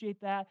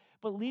appreciate that,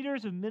 but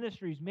leaders of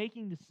ministries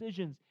making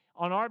decisions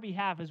on our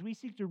behalf as we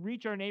seek to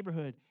reach our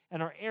neighborhood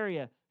and our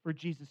area for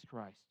Jesus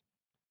Christ.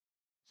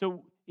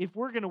 So if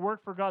we're going to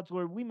work for God's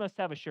glory, we must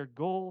have a shared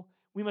goal.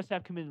 We must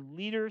have committed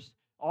leaders,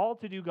 all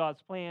to do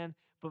God's plan.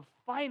 But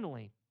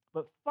finally,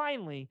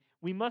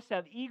 we must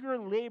have eager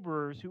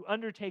laborers who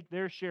undertake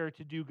their share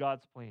to do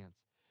God's plans.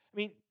 I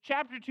mean,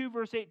 chapter 2,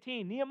 verse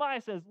 18,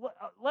 Nehemiah says,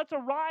 let's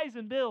arise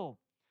and build.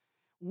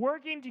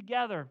 Working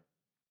together,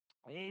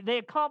 they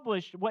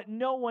accomplished what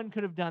no one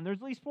could have done. There's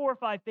at least 4 or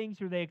 5 things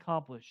here they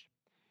accomplished.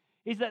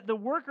 Is that the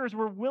workers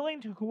were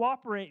willing to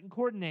cooperate and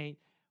coordinate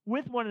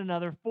with one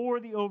another for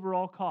the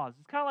overall cause.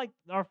 It's kind of like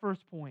our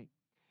first point.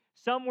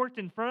 Some worked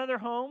in front of their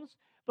homes,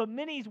 but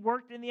many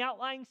worked in the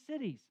outlying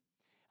cities.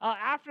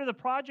 After the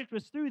project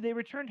was through, they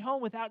returned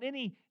home without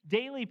any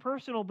daily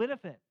personal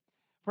benefit.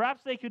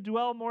 Perhaps they could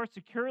dwell more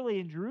securely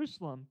in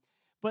Jerusalem,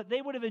 but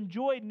they would have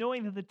enjoyed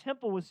knowing that the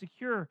temple was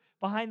secure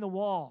behind the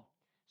wall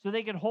so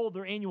they could hold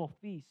their annual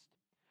feast.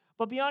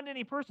 But beyond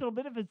any personal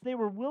benefits, they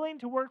were willing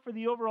to work for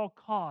the overall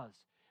cause,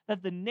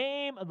 that the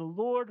name of the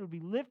Lord would be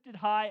lifted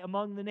high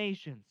among the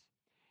nations.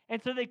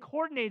 And so they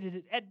coordinated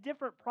it at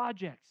different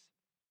projects.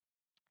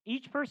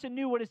 Each person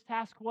knew what his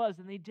task was,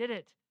 and they did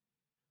it.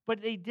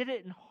 But they did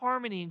it in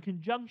harmony, in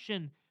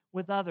conjunction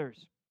with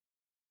others.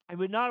 It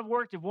would not have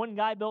worked if one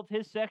guy built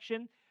his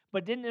section,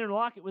 but didn't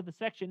interlock it with the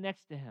section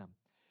next to him.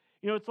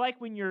 You know, it's like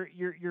when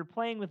you're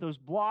playing with those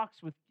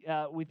blocks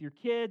with your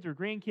kids or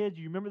grandkids.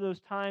 You remember those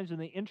times when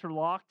they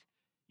interlocked?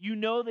 You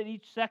know that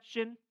each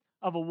section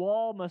of a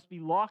wall must be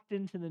locked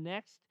into the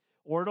next,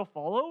 or it'll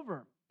fall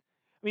over.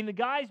 I mean, the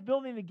guys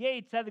building the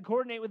gates had to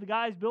coordinate with the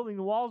guys building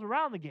the walls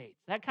around the gates.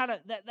 That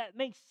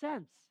makes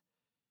sense.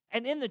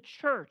 And in the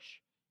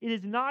church, it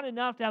is not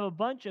enough to have a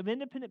bunch of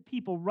independent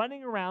people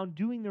running around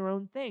doing their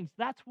own things.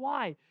 That's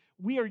why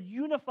we are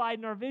unified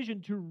in our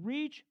vision to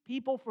reach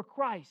people for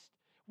Christ.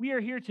 We are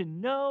here to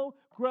know,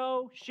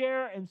 grow,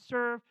 share, and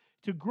serve,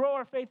 to grow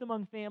our faith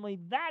among family.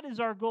 That is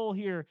our goal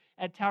here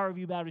at Tower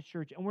View Baptist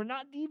Church, and we're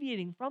not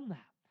deviating from that.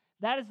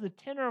 That is the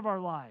tenor of our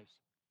lives.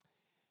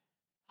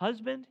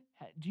 Husband,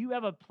 do you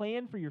have a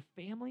plan for your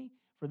family,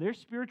 for their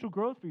spiritual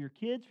growth, for your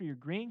kids, for your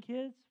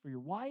grandkids, for your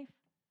wife?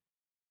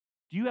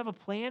 Do you have a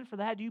plan for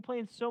that? Do you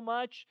plan so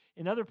much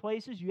in other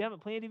places you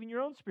haven't planned even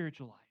your own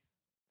spiritual life?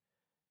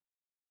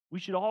 We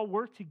should all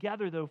work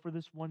together, though, for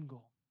this one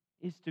goal,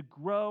 is to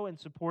grow and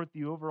support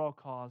the overall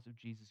cause of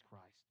Jesus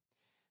Christ.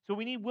 So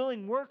we need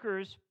willing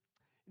workers,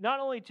 not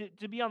only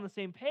to be on the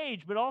same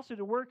page, but also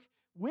to work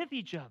with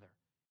each other.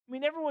 I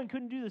mean, everyone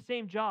couldn't do the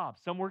same job.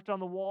 Some worked on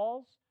the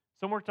walls.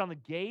 Some worked on the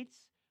gates.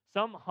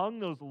 Some hung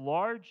those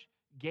large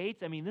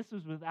gates. I mean, this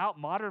was without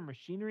modern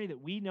machinery that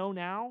we know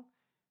now.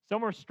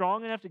 Some were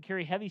strong enough to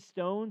carry heavy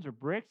stones or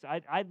bricks.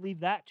 I'd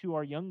leave that to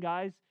our young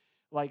guys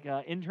like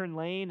Intern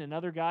Lane and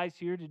other guys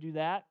here to do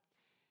that.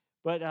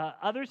 But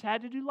others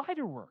had to do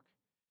lighter work.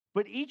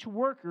 But each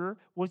worker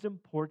was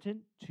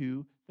important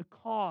to the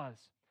cause.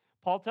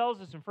 Paul tells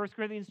us in 1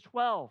 Corinthians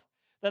 12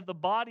 that the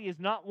body is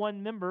not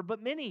one member,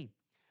 but many.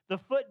 The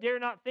foot dare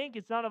not think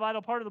it's not a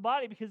vital part of the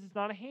body because it's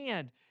not a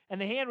hand. And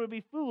the hand would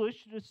be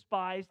foolish to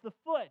despise the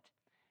foot.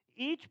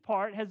 Each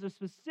part has a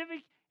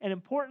specific and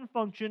important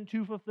function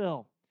to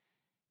fulfill.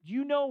 Do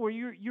you know where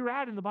you're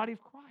at in the body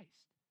of Christ?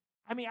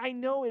 I mean, I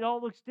know it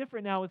all looks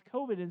different now with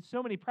COVID in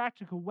so many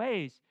practical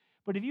ways,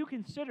 but have you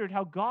considered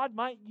how God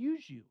might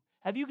use you?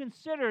 Have you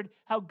considered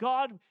how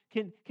God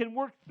can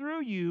work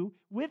through you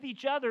with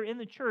each other in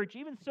the church,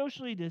 even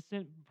socially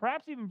distant,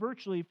 perhaps even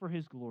virtually, for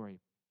His glory?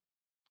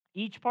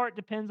 Each part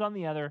depends on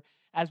the other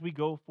as we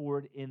go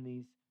forward in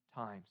these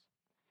times.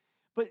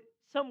 But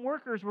some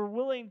workers were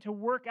willing to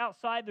work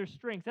outside their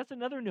strengths. That's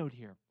another note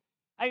here.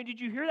 I mean, did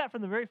you hear that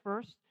from the very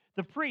first?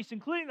 The priests,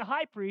 including the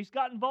high priest,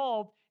 got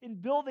involved in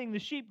building the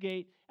sheep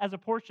gate as a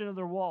portion of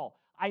their wall.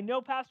 I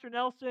know Pastor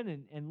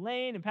Nelson and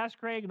Lane and Pastor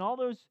Craig and all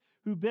those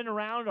who've been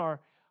around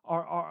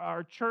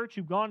our church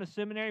who've gone to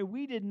seminary.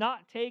 We did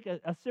not take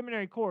a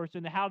seminary course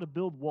into how to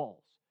build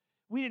walls.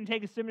 We didn't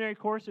take a seminary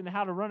course into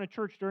how to run a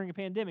church during a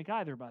pandemic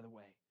either, by the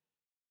way.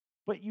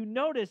 But you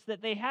notice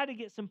that they had to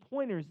get some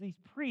pointers, these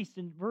priests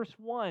in verse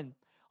 1,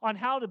 on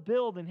how to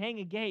build and hang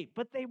a gate.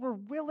 But they were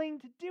willing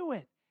to do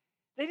it.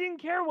 They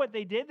didn't care what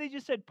they did. They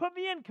just said, put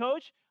me in,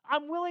 coach.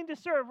 I'm willing to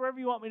serve wherever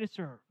you want me to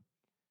serve.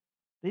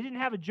 They didn't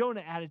have a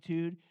Jonah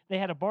attitude. They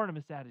had a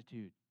Barnabas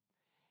attitude.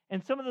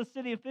 And some of the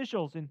city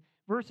officials in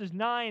verses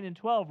 9 and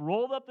 12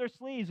 rolled up their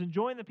sleeves and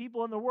joined the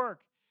people in the work.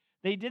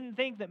 They didn't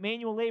think that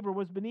manual labor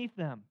was beneath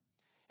them.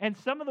 And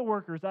some of the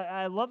workers,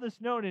 I love this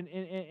note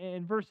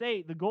in verse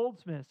 8, the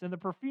goldsmiths and the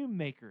perfume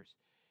makers.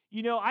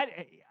 You know,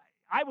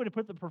 I would have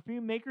put the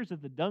perfume makers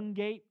at the dung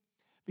gate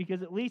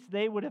because at least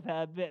they would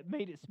have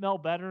made it smell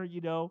better, you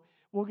know.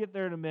 We'll get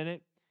there in a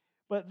minute.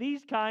 But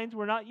these kinds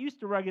were not used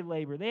to rugged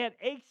labor. They had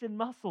aches and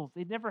muscles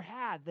they'd never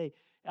had.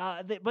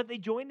 But they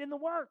joined in the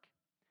work.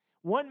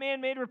 One man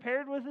made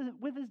repairs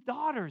with his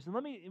daughters.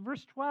 And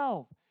verse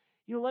 12,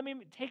 let me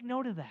take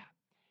note of that.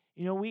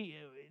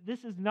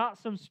 This is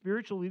not some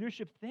spiritual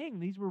leadership thing.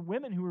 These were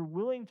women who were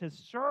willing to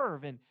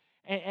serve, and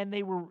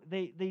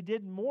they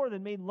did more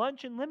than made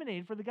lunch and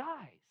lemonade for the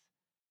guys.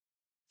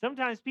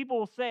 Sometimes people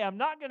will say, I'm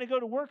not going to go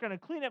to work on a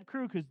cleanup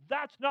crew because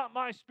that's not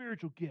my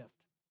spiritual gift.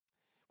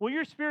 Well,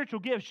 your spiritual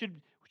gift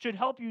should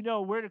help you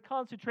know where to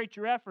concentrate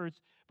your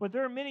efforts, but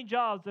there are many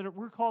jobs that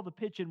we're called to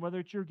pitch in, whether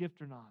it's your gift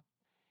or not.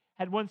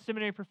 Had one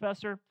seminary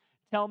professor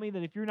tell me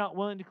that if you're not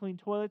willing to clean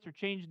toilets or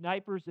change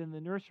diapers in the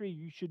nursery,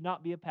 you should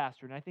not be a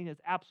pastor, and I think that's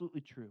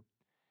absolutely true.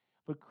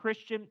 But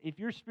Christian, if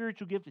your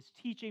spiritual gift is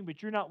teaching,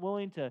 but you're not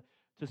willing to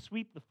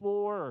sweep the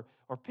floor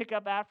or pick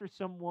up after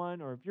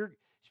someone, or if your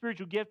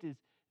spiritual gift is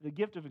the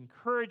gift of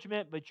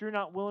encouragement, but you're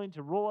not willing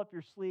to roll up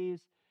your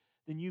sleeves,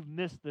 then you've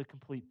missed the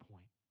complete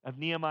point of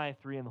Nehemiah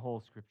 3 and the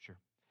whole Scripture.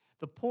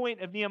 The point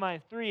of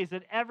Nehemiah 3 is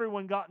that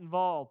everyone got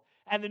involved.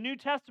 And the New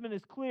Testament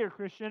is clear,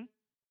 Christian.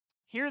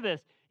 Hear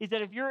this, is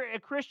that if you're a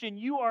Christian,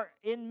 you are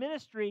in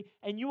ministry,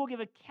 and you will give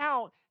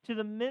account to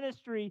the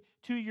ministry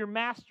to your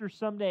master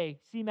someday.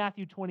 See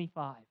Matthew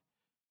 25.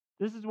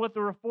 This is what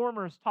the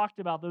reformers talked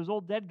about, those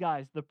old dead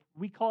guys.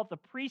 We call it the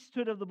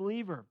priesthood of the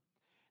believer.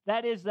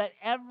 That is that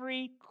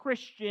every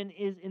Christian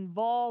is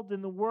involved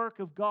in the work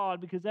of God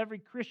because every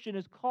Christian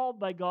is called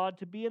by God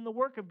to be in the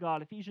work of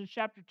God. Ephesians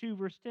chapter 2,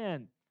 verse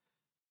 10.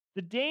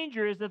 The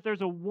danger is that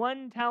there's a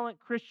one-talent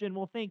Christian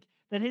will think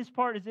that his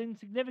part is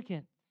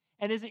insignificant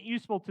and isn't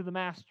useful to the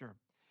master.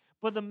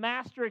 But the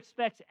master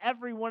expects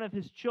every one of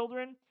his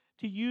children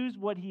to use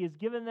what he has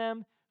given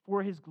them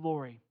for his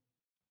glory.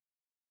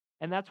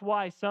 And that's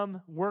why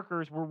some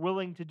workers were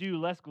willing to do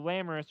less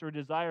glamorous or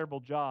desirable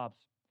jobs.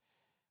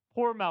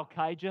 Poor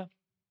Malchijah,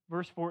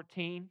 verse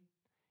 14,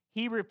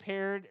 he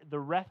repaired the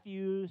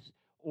refuse,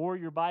 or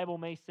your Bible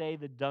may say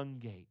the dung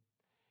gate.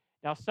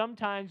 Now,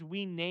 sometimes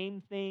we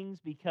name things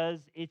because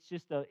it's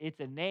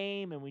a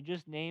name and we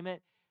just name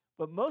it.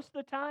 But most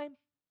of the time,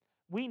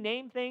 we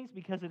name things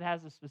because it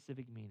has a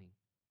specific meaning.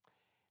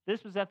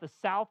 This was at the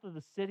south of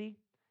the city,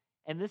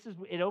 and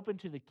it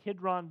opened to the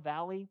Kidron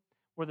Valley,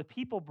 where the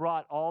people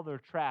brought all their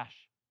trash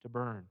to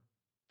burn.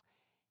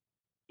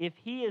 If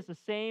he is the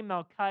same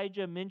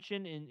Malchijah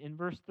mentioned in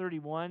verse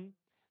 31,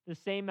 the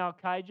same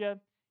Malchijah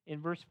in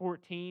verse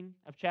 14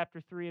 of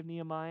chapter 3 of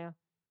Nehemiah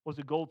was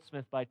a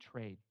goldsmith by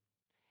trade.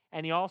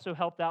 And he also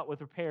helped out with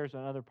repairs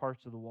on other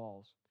parts of the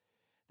walls.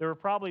 There were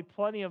probably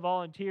plenty of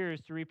volunteers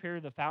to repair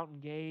the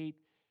fountain gate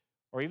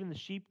or even the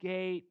sheep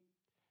gate,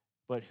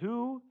 but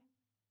who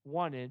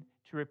wanted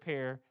to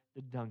repair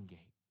the dung gate?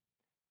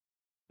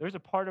 There's a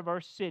part of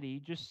our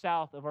city just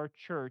south of our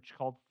church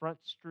called Front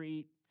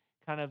Street,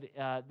 kind of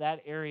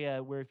that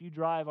area where if you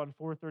drive on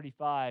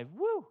 435,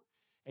 woo,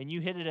 and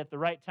you hit it at the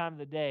right time of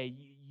the day,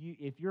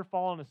 if you're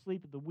falling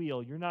asleep at the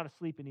wheel, you're not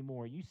asleep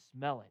anymore. You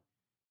smell it.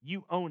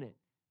 You own it,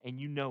 and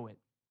you know it.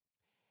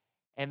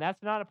 And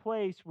that's not a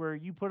place where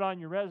you put on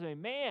your resume,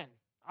 man,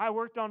 I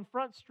worked on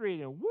Front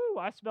Street, and woo,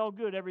 I smell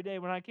good every day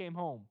when I came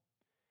home.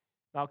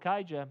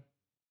 Malchijah,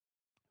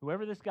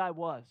 whoever this guy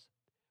was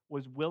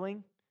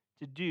willing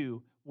to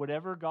do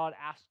whatever God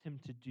asked him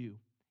to do,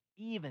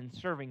 even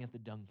serving at the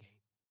dung gate.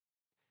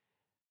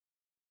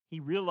 He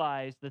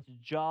realized that the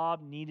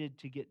job needed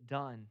to get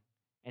done,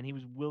 and he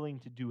was willing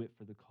to do it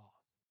for the cause.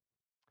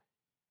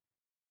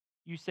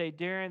 You say,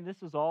 Darren,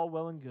 this is all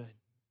well and good,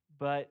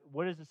 but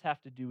what does this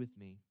have to do with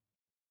me?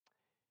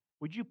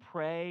 Would you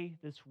pray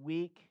this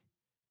week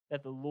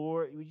that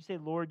would you say,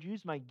 Lord,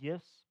 use my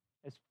gifts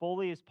as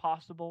fully as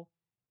possible,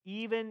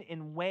 even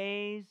in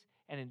ways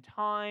and in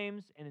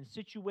times and in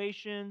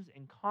situations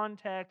and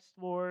contexts,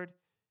 Lord,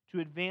 to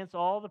advance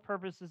all the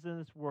purposes in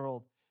this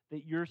world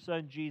that your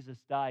son Jesus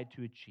died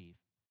to achieve?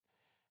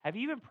 Have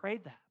you even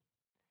prayed that?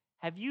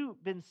 Have you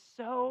been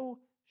so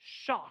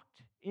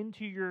shocked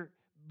into your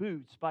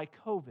boots by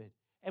COVID?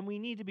 And we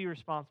need to be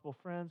responsible,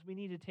 friends. We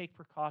need to take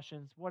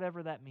precautions,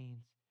 whatever that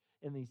means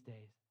in these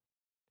days.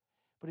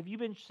 But have you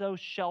been so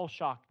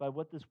shell-shocked by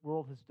what this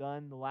world has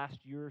done the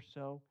last year or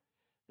so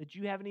that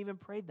you haven't even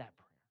prayed that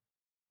prayer?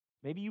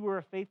 Maybe you were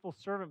a faithful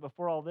servant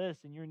before all this,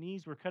 and your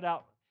knees were cut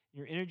out,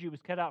 your energy was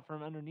cut out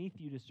from underneath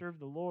you to serve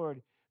the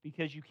Lord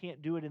because you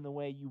can't do it in the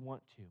way you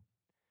want to.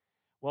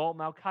 Well,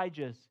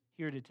 Malchijah's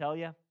here to tell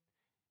you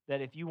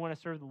that if you want to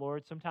serve the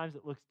Lord, sometimes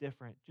it looks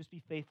different. Just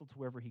be faithful to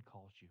wherever he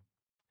calls you.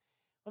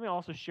 Let me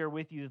also share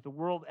with you that the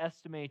world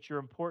estimates your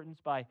importance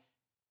by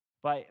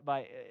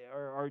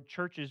our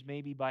churches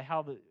maybe by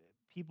how the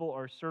people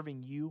are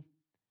serving you,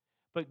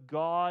 but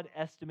God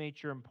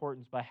estimates your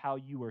importance by how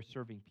you are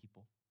serving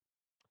people.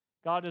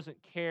 God doesn't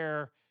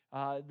care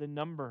the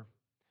number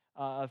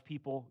of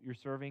people you're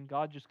serving.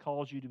 God just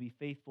calls you to be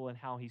faithful in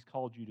how he's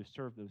called you to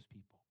serve those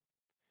people.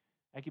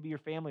 That could be your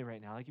family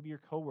right now. That could be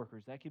your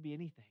coworkers. That could be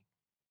anything.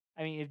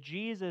 I mean,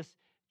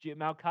 if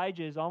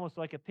Malchijah is almost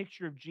like a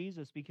picture of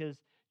Jesus, because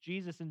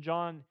Jesus in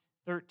John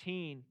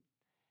 13,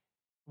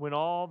 when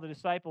all the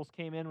disciples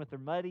came in with their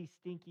muddy,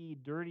 stinky,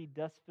 dirty,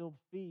 dust-filled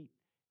feet,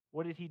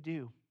 what did he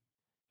do?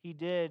 He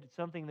did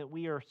something that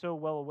we are so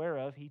well aware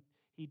of. He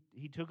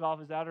took off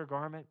his outer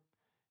garment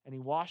and he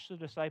washed the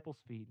disciples'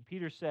 feet. And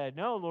Peter said,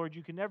 "No, Lord,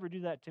 you can never do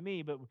that to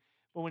me." But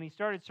when he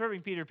started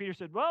serving Peter, Peter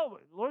said, "Well,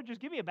 Lord,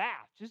 just give me a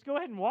bath. Just go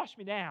ahead and wash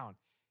me down."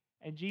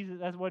 And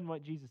that wasn't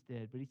what Jesus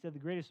did. But he said, "The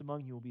greatest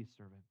among you will be a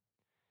servant."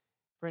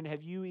 Friend,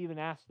 have you even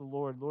asked the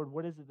Lord,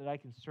 what is it that I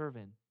can serve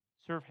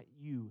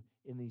you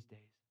in these days?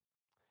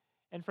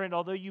 And friend,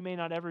 although you may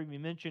not ever be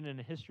mentioned in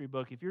a history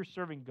book, if you're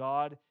serving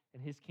God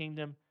and his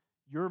kingdom,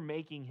 you're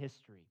making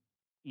history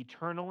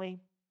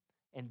eternally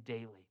and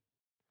daily.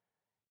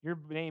 Your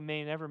name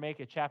may never make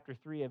a chapter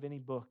 3 of any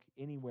book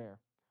anywhere.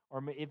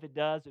 Or if it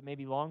does, it may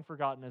be long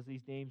forgotten as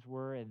these names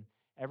were and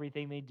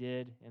everything they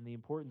did and the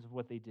importance of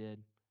what they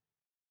did.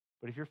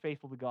 But if you're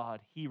faithful to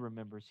God, he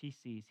remembers, he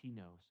sees, he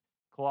knows.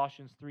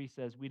 Colossians 3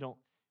 says we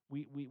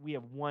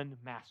have one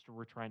master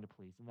we're trying to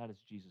please, and that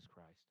is Jesus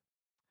Christ.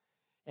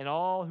 And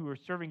all who are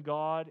serving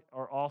God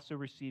are also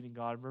receiving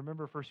God.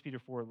 Remember 1 Peter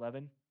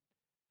 4:11.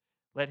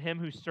 Let him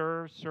who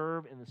serves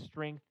serve in the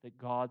strength that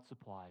God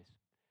supplies.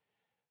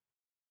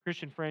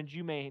 Christian friends,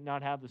 you may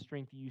not have the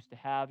strength you used to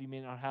have. You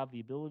may not have the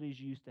abilities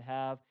you used to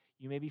have.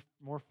 You may be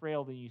more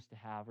frail than you used to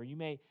have. Or you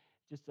may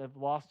just have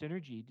lost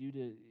energy due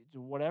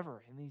to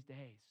whatever in these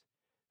days.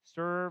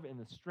 Serve in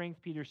the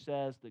strength, Peter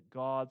says, that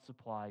God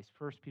supplies.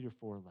 1 Peter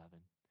 4:11.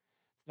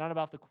 It's not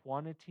about the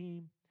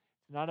quantity.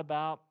 It's not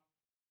about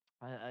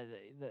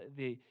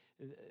the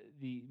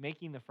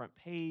making the front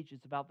page.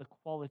 It's about the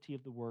quality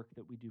of the work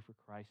that we do for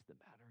Christ that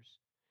matters.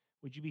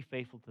 Would you be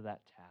faithful to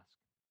that task?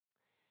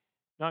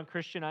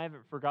 Non-Christian, I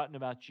haven't forgotten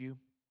about you.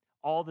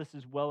 All this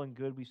is well and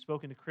good. We've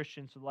spoken to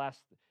Christians for the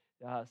last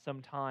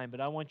some time,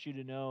 but I want you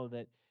to know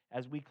that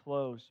as we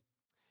close,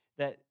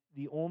 that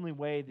the only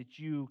way that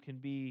you can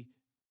be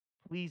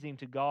pleasing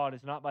to God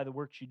is not by the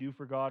works you do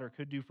for God or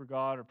could do for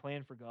God or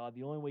plan for God.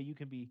 The only way you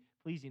can be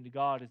pleasing to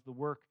God is the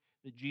work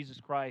that Jesus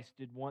Christ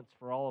did once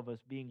for all of us,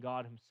 being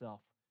God Himself.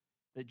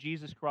 That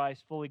Jesus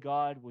Christ, fully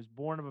God, was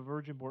born of a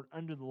virgin, born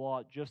under the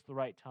law at just the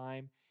right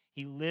time.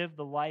 He lived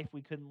the life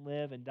we couldn't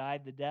live and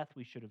died the death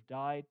we should have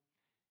died.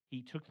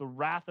 He took the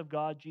wrath of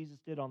God, Jesus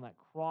did, on that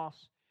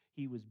cross.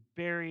 He was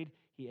buried.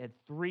 He had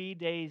 3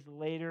 days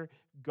later,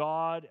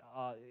 God,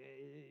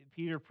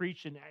 Peter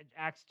preached in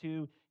Acts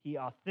 2. He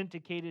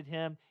authenticated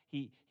him.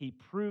 He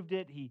proved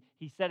it. He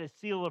set a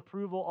seal of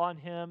approval on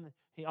him,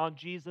 on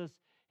Jesus,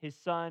 his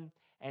son.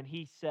 And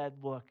he said,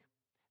 look,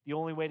 the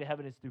only way to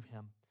heaven is through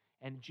him.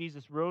 And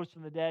Jesus rose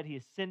from the dead. He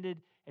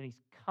ascended, and he's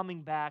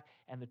coming back.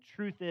 And the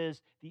truth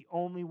is, the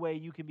only way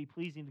you can be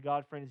pleasing to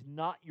God, friend, is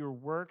not your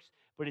works,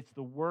 but it's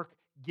the work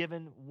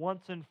given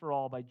once and for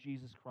all by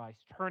Jesus Christ.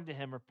 Turn to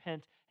him,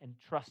 repent, and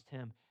trust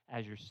him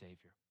as your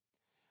Savior.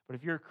 But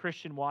if you're a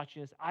Christian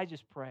watching this, I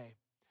just pray.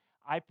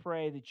 I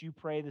pray that you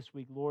pray this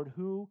week, Lord,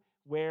 who,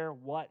 where,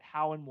 what,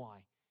 how, and why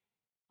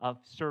of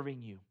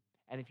serving you.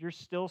 And if you're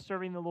still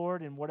serving the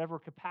Lord in whatever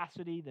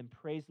capacity, then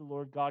praise the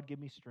Lord. God, give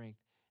me strength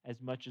as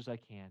much as I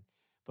can.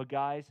 But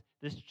guys,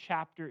 this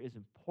chapter is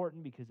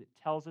important because it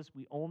tells us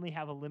we only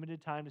have a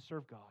limited time to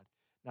serve God,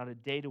 not a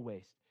day to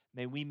waste.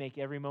 May we make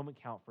every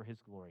moment count for his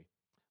glory.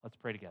 Let's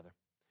pray together.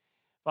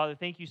 Father,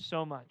 thank you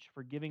so much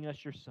for giving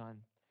us your Son.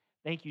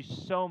 Thank you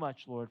so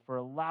much, Lord, for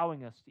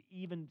allowing us to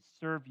even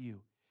serve you.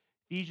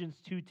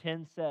 Ephesians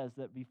 2:10 says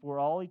that before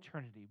all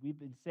eternity, we've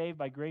been saved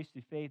by grace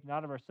through faith,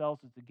 not of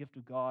ourselves, it's a gift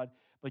of God,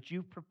 but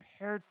you've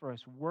prepared for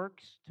us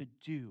works to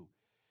do.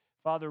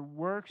 Father,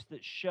 works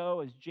that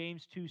show, as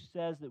James 2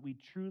 says, that we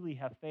truly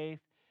have faith,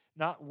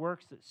 not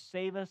works that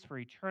save us for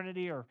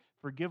eternity or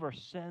forgive our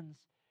sins,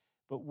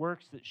 but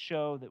works that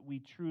show that we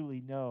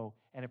truly know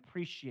and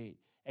appreciate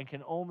and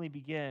can only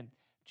begin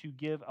to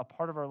give a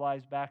part of our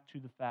lives back to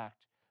the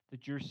fact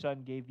that your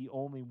Son gave the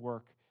only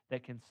work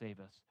that can save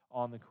us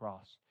on the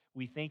cross.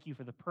 We thank you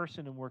for the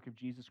person and work of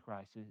Jesus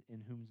Christ,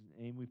 in whose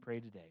name we pray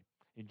today.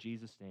 In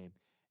Jesus' name,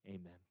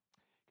 amen.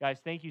 Guys,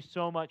 thank you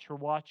so much for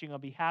watching. On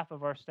behalf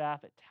of our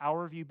staff at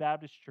Tower View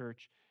Baptist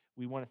Church,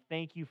 we want to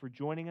thank you for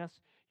joining us.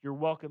 You're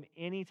welcome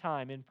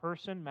anytime, in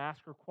person,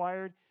 mask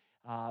required.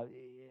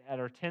 At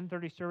our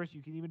 10:30 service,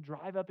 you can even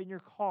drive up in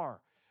your car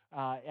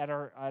at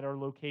our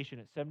location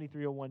at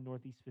 7301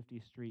 Northeast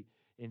 50th Street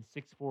in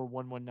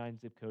 64119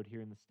 zip code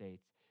here in the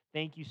States.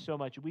 Thank you so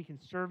much. If we can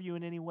serve you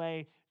in any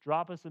way,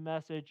 drop us a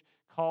message,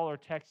 call or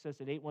text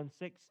us at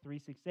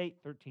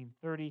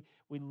 816-368-1330.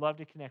 We'd love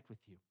to connect with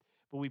you.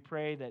 But we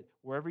pray that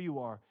wherever you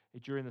are,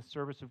 that you're in the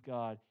service of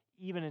God,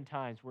 even in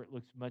times where it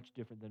looks much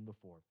different than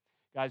before.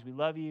 Guys, we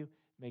love you.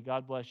 May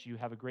God bless you.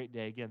 Have a great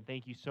day. Again,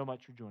 thank you so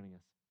much for joining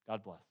us.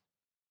 God bless.